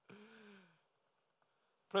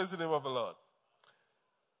 Praise the name of the Lord.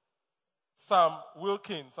 Sam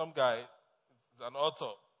Wilkins, some guy, is an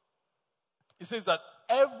author. He says that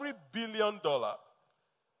every $1 billion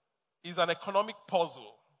is an economic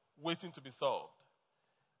puzzle waiting to be solved.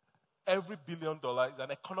 Every $1 billion is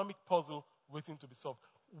an economic puzzle waiting to be solved.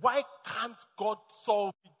 Why can't God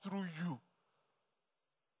solve it through you?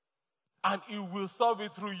 And He will solve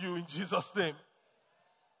it through you in Jesus' name.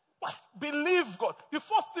 Why? Believe God. The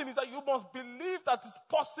first thing is that you must believe that it's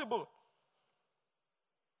possible.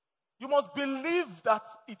 You must believe that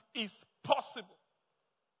it is possible.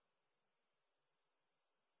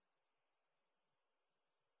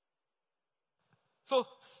 So,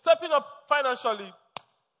 stepping up financially,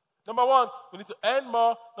 number 1, we need to earn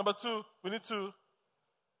more. Number 2, we need to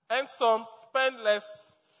earn some, spend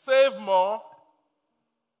less, save more,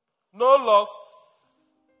 no loss,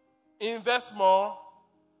 invest more.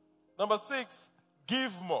 Number 6,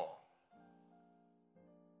 give more.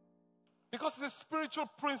 Because it's a spiritual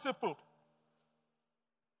principle.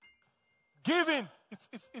 Giving,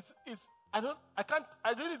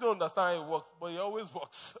 I really don't understand how it works, but it always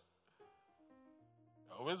works.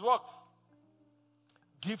 It always works.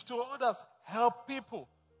 Give to others, help people.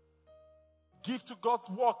 Give to God's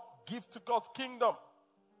work, give to God's kingdom.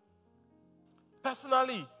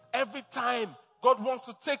 Personally, every time God wants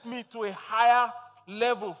to take me to a higher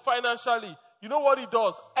level financially, you know what He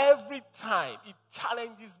does? Every time He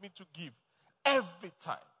challenges me to give. Every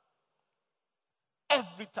time.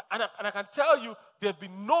 Every time. And I can tell you, there have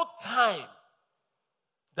been no time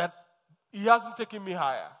that He hasn't taken me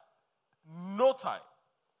higher. No time.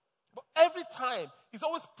 But every time, it's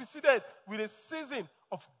always preceded with a season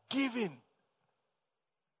of giving.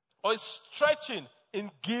 Or a stretching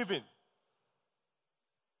in giving.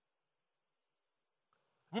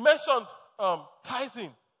 We mentioned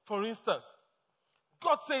tithing, for instance.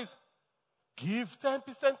 God says, give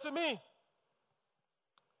 10% to me.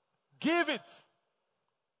 Give it.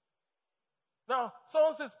 Now,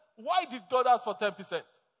 someone says, why did God ask for 10%?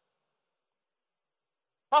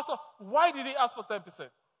 Pastor, why did He ask for 10%?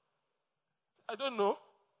 I don't know.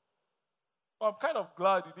 But I'm kind of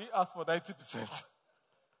glad He didn't ask for 90%.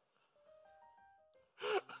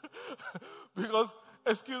 Because,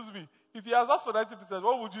 excuse me, if He has asked for 90%,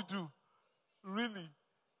 what would you do? Really?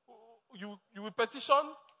 You will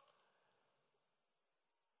petition?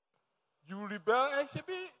 You will rebel?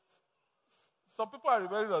 Some people are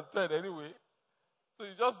rebelling on 10 anyway. So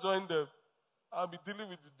you just join them. I'll be dealing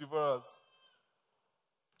with the devourers.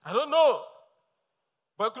 I don't know.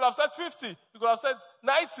 But you could have said 50. You could have said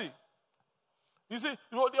 90. You see,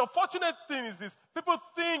 the unfortunate thing is this. People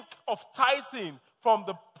think of tithing from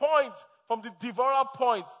the devourer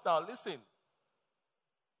point. Now, listen.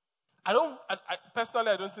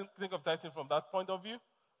 Personally, I don't think of tithing from that point of view.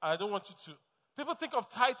 And I don't want you to. People think of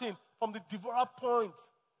tithing from the devourer point.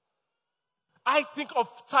 I think of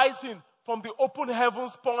tithing from the open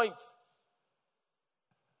heavens point.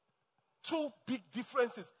 Two big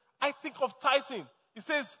differences. I think of tithing. It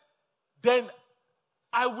says, then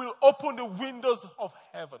I will open the windows of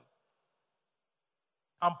heaven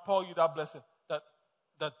and pour you that blessing that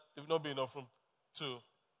there's not been enough room to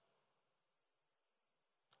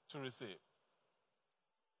to receive.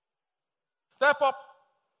 Step up,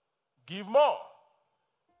 give more.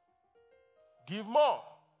 Give more.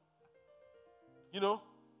 You know,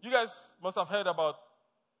 you guys must have heard about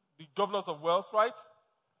the governors of wealth, right?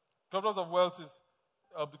 Governors of wealth is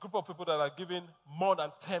the group of people that are giving more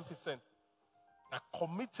than 10%. Are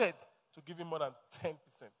committed to giving more than 10%.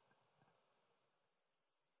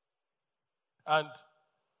 And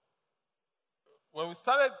when we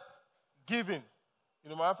started giving,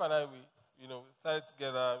 my wife and I, we started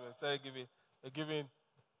together, we started giving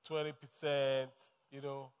 20%,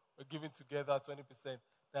 we're giving together 20%. And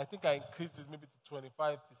I think I increased it maybe to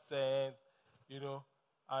 25%,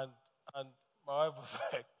 and my wife was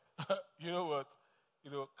like, you know what,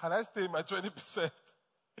 can I stay in my 20%?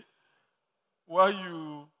 While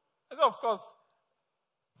you, I said, of course,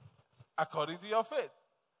 according to your faith.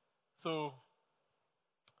 So,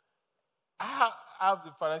 I have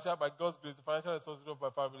the financial, by God's grace, the financial responsibility of my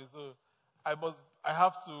family. So, I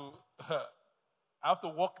have to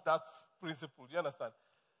walk that principle. Do you understand?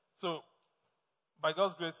 So, by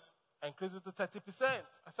God's grace, I increased it to 30%.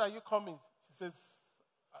 I said, are you coming? She says,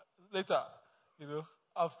 later,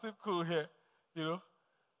 I'm still cool here,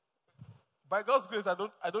 By God's grace, I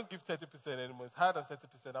don't give 30% anymore. It's higher than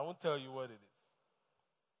 30%. I won't tell you what it is.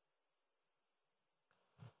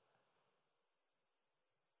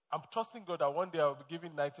 I'm trusting God that one day I'll be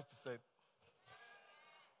giving 90%.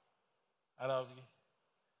 And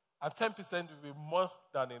 10% will be more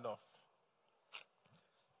than enough.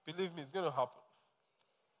 Believe me, it's going to happen.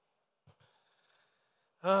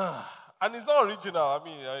 And it's not original. I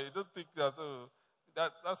mean, I don't think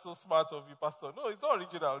that's so smart of you, Pastor. No, it's not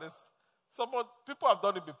original. People have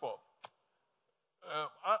done it before.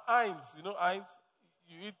 Heinz, Heinz,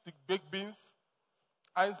 you eat the baked beans.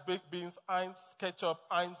 Heinz baked beans, Heinz ketchup,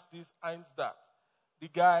 Heinz this, Heinz that. The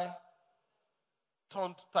guy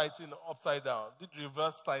turned tithing upside down, did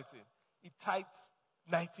reverse tithing. He tithed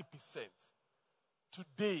 90%.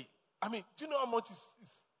 Today, I mean, do you know how much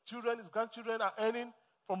his children, his grandchildren are earning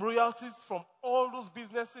from royalties from all those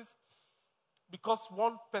businesses? Because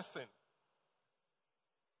one person.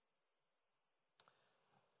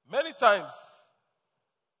 Many times,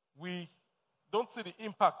 we don't see the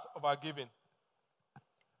impact of our giving.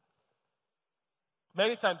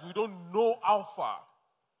 Many times, we don't know how far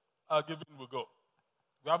our giving will go.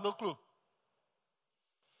 We have no clue.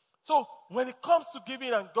 So, when it comes to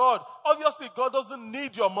giving and God, obviously, God doesn't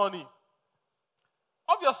need your money.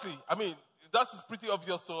 Obviously, I mean, that is pretty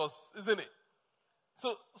obvious to us, isn't it?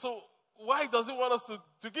 So why does He want us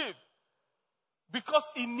to give? Because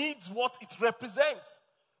He needs what it represents.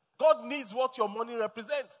 God needs what your money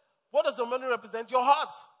represents. What does your money represent? Your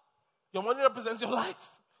heart. Your money represents your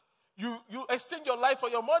life. You exchange your life for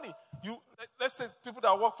your money. Let's say people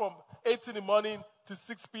that work from 8 in the morning to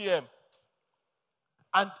 6 p.m.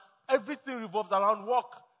 And everything revolves around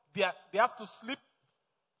work. They have to sleep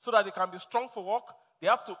so that they can be strong for work. They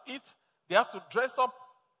have to eat. They have to dress up.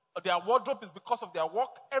 Their wardrobe is because of their work.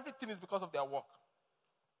 Everything is because of their work.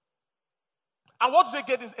 And what do they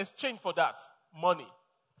get in exchange for that? Money.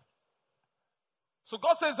 So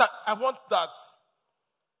God says that I want that.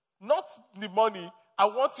 Not the money. I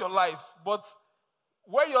want your life. But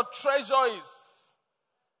where your treasure is,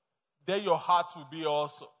 there your heart will be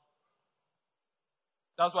also.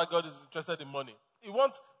 That's why God is interested in money. He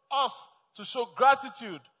wants us to show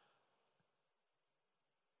gratitude.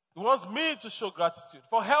 He wants me to show gratitude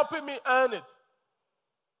for helping me earn it.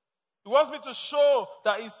 He wants me to show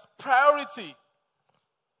that it's priority.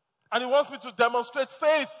 And He wants me to demonstrate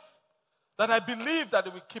faith that I believe that He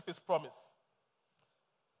will keep His promise.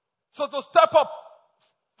 So to step up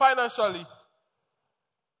financially,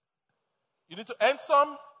 you need to earn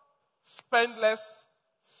some, spend less,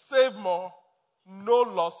 save more, no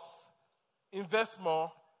loss, invest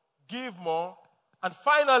more, give more, and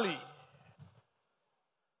finally,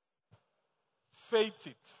 faith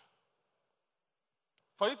it.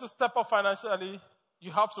 For you to step up financially,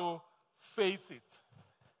 you have to faith it.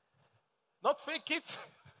 Not fake it.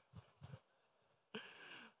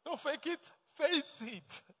 Don't fake it, faith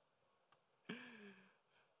it.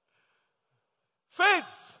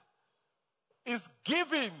 Faith is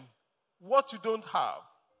giving what you don't have.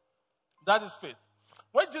 That is faith.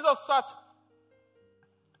 When Jesus sat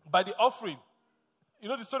by the offering,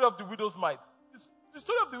 the story of the widow's mite. The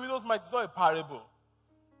story of the widow's mite is not a parable.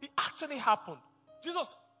 It actually happened.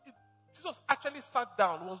 Jesus actually sat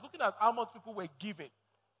down, was looking at how much people were giving.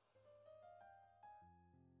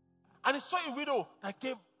 And He saw a widow that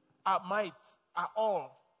gave her mite, her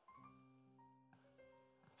all.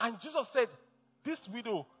 And Jesus said, this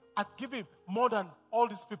widow had given more than all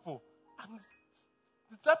these people. And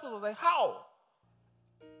disciples was like, how?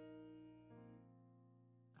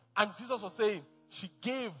 And Jesus was saying, she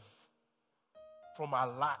gave from her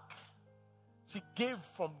lack. She gave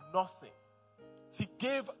from nothing. She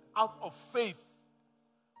gave out of faith.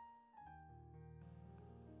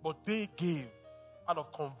 But they gave out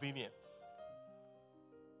of convenience.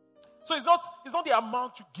 So it's not the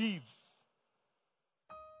amount you give.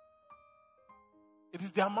 It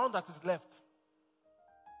is the amount that is left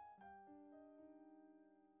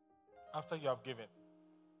after you have given.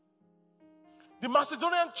 The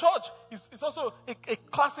Macedonian church is also a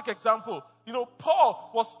classic example. You know, Paul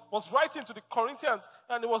was writing to the Corinthians,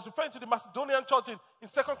 and he was referring to the Macedonian church in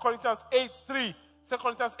 2 Corinthians 8:3. 2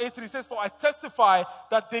 Corinthians 8:3 says, "For I testify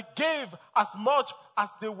that they gave as much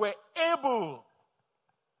as they were able,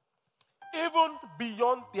 even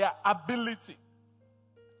beyond their ability."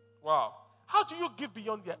 Wow. How do you give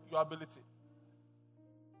beyond your ability?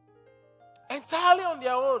 Entirely on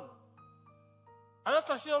their own. Another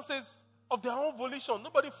translation says, of their own volition.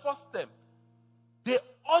 Nobody forced them. They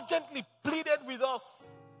urgently pleaded with us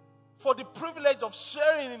for the privilege of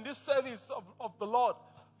sharing in this service of the Lord.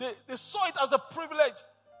 They saw it as a privilege.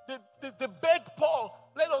 They begged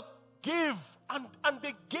Paul, let us give. And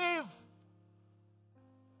they gave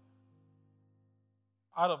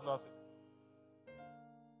out of nothing.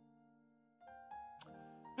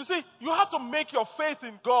 You see, you have to make your faith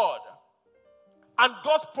in God and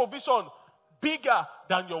God's provision bigger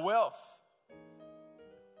than your wealth.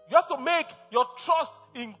 You have to make your trust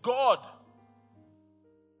in God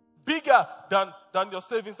bigger than your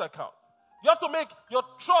savings account. You have to make your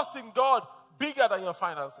trust in God bigger than your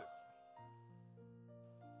finances.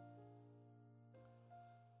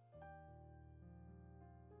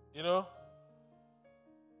 You know,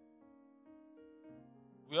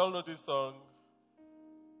 we all know this song.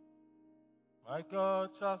 My God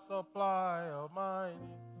shall supply all my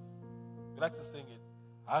needs. We like to sing it.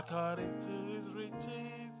 According to his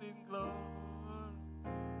riches in glory,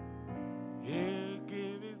 he'll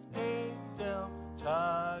give his angels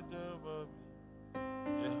charge over me.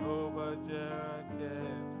 Jehovah Jireh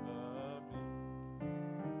cares for me.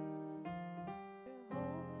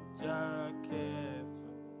 Jehovah Jireh cares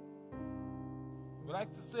for me. We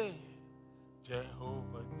like to say,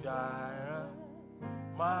 Jehovah Jireh,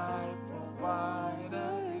 my provider,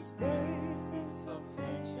 his grace is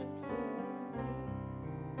sufficient for me.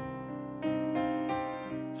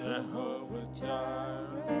 Jehovah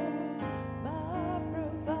Jireh, my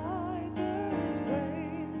provider, his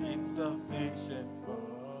grace is sufficient for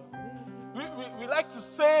me. We like to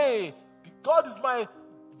say, God is my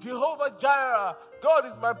Jehovah Jireh. God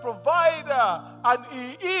is my provider. And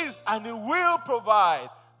he is and he will provide.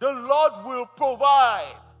 The Lord will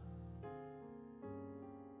provide.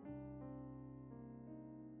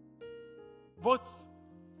 But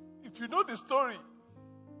if you know the story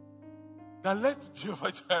that led to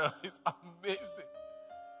Jehovah Jireh, is amazing.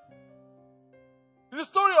 It's the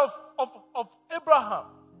story of Abraham.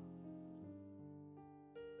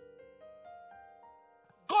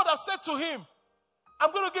 God has said to him,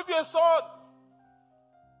 I'm going to give you a son.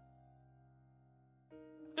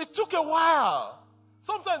 It took a while.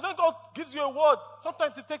 Sometimes when God gives you a word,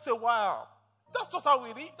 sometimes it takes a while. That's just how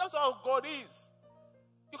it is. That's how God is.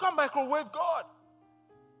 You can't microwave God.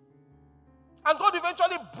 And God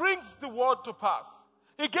eventually brings the word to pass.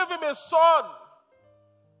 He gave him a son.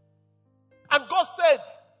 And God said,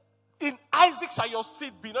 in Isaac shall your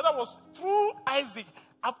seed be. In other words, through Isaac,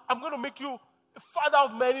 I'm going to make you a father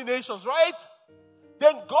of many nations, right?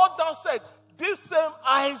 Then God now said, this same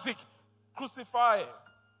Isaac, crucify him.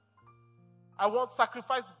 I want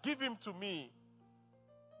sacrifice, give him to me.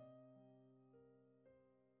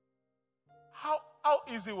 How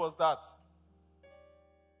easy was that?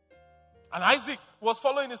 And Isaac was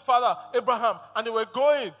following his father, Abraham, and they were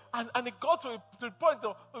going, and it got to the point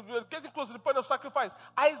of getting close to the point of sacrifice.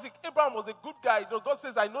 Abraham was a good guy. You know, God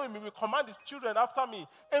says, I know him, he will command his children after me.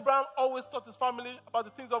 Abraham always taught his family about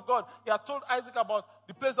the things of God. He had told Isaac about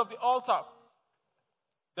the place of the altar.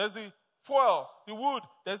 There's the foil, the wood,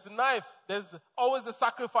 there's the knife, there's always the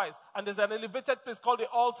sacrifice, and there's an elevated place called the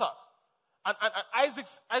altar. And Isaac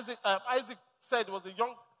said, was a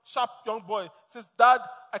sharp young boy, says, Dad,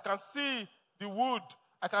 I can see the wood,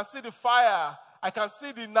 I can see the fire, I can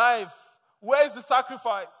see the knife. Where is the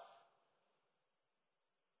sacrifice?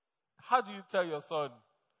 How do you tell your son?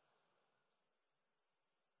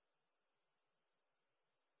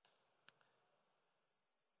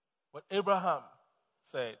 But Abraham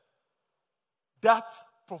said, that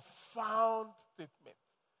profound statement,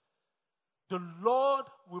 the Lord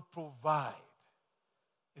will provide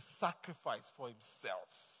a sacrifice for himself.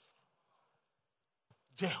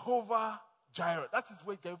 Jehovah Jireh. That is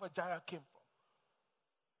where Jehovah Jireh came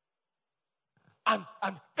from.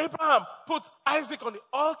 And Abraham put Isaac on the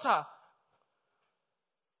altar.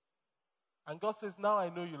 And God says, now I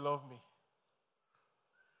know you love me.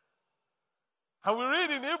 And we read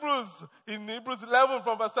in Hebrews 11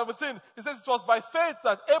 from verse 17, it says it was by faith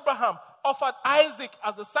that Abraham offered Isaac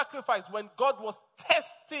as a sacrifice when God was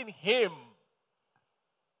testing him.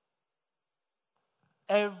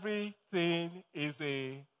 Everything is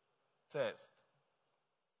a test.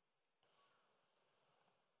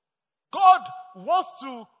 God wants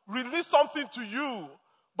to release something to you.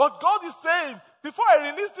 But God is saying, before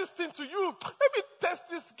I release this thing to you, let me test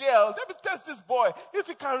this girl, let me test this boy, if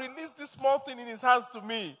he can release this small thing in his hands to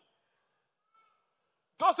me.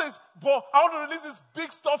 God says, but I want to release this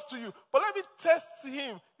big stuff to you, but let me test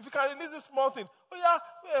him, if he can release this small thing. Oh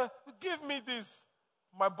yeah, give me this,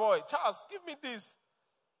 my boy. Charles, give me this.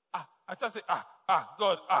 I just say,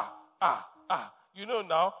 God, you know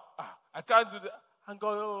now, I can't do that. And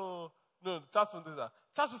God, oh, no, Charles will do that.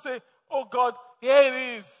 Charles will say, oh God, here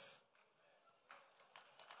it is.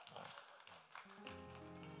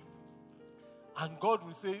 And God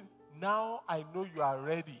will say, now I know you are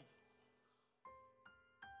ready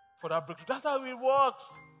for that breakthrough. That's how it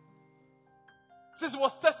works. Since he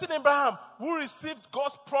was testing Abraham, who received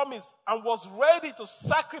God's promise and was ready to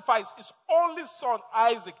sacrifice his only son,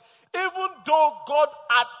 Isaac, even though God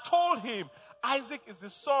had told him, Isaac is the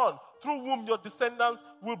son through whom your descendants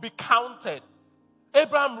will be counted.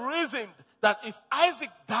 Abraham reasoned that if Isaac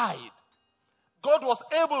died, God was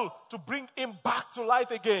able to bring him back to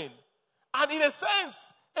life again. And in a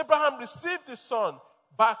sense, Abraham received his son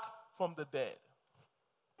back from the dead.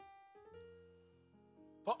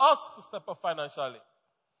 For us to step up financially,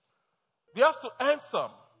 we have to earn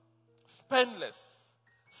some, spend less,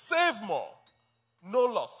 save more, no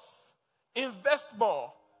loss, invest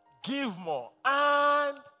more, give more,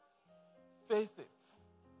 and faith it.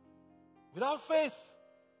 Without faith,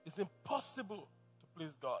 it's impossible to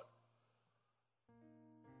please God.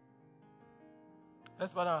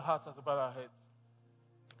 Let's bow our hearts as we bow our heads.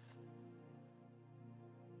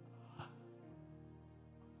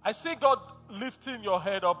 I see God lifting your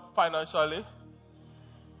head up financially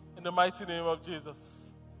in the mighty name of Jesus.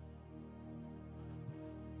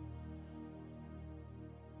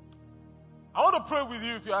 I want to pray with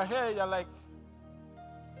you. If you are here, you're like,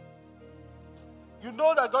 you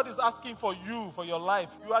know that God is asking for you, for your life.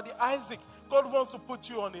 You are the Isaac. God wants to put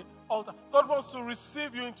you on the altar. God wants to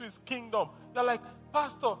receive you into his kingdom. You're like,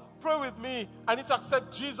 Pastor, pray with me. I need to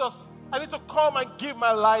accept Jesus. I need to come and give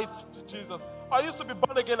my life to Jesus. I used to be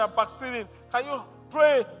born again and backsliding. Can you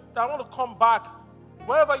pray that I want to come back?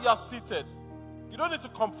 Wherever you are seated, you don't need to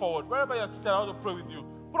come forward. Wherever you are seated, I want to pray with you.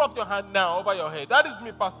 Put up your hand now over your head. That is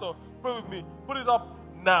me, Pastor. Pray with me. Put it up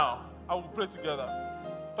now. I will pray together.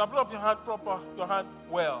 So put up your hand proper, your hand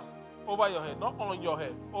well, over your head, not on your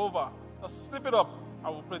head, over. Just slip it up. I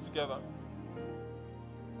will pray together.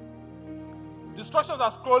 The instructions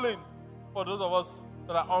are scrolling for those of us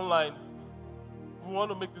that are online. We want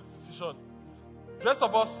to make this decision. The rest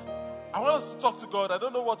of us, I want us to talk to God. I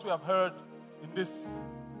don't know what we have heard in this.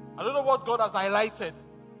 I don't know what God has highlighted.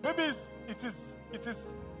 Maybe it is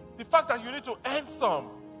the fact that you need to earn some,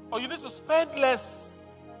 or you need to spend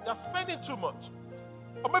less. You are spending too much.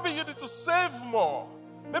 Or maybe you need to save more.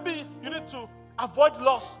 Maybe you need to avoid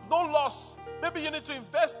loss, no loss. Maybe you need to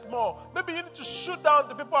invest more. Maybe you need to shoot down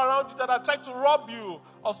the people around you that are trying to rob you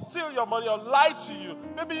or steal your money or lie to you.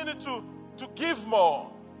 Maybe you need to give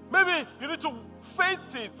more. Maybe you need to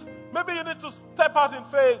faith it. Maybe you need to step out in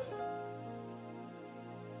faith.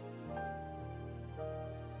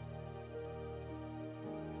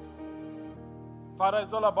 Father,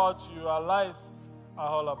 it's all about you. Our lives are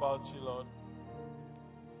all about you, Lord.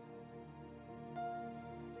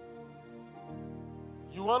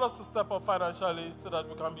 You want us to step up financially so that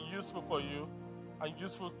we can be useful for you and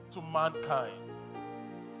useful to mankind.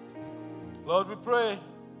 Lord, we pray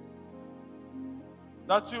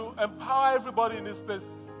that you empower everybody in this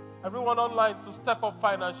place, everyone online, to step up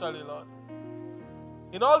financially, Lord.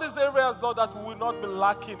 In all these areas, Lord, that we will not be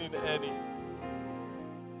lacking in any.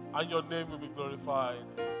 And your name will be glorified.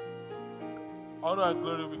 Honor and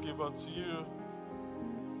glory we give unto you.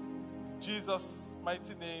 In Jesus'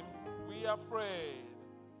 mighty name, we are praying.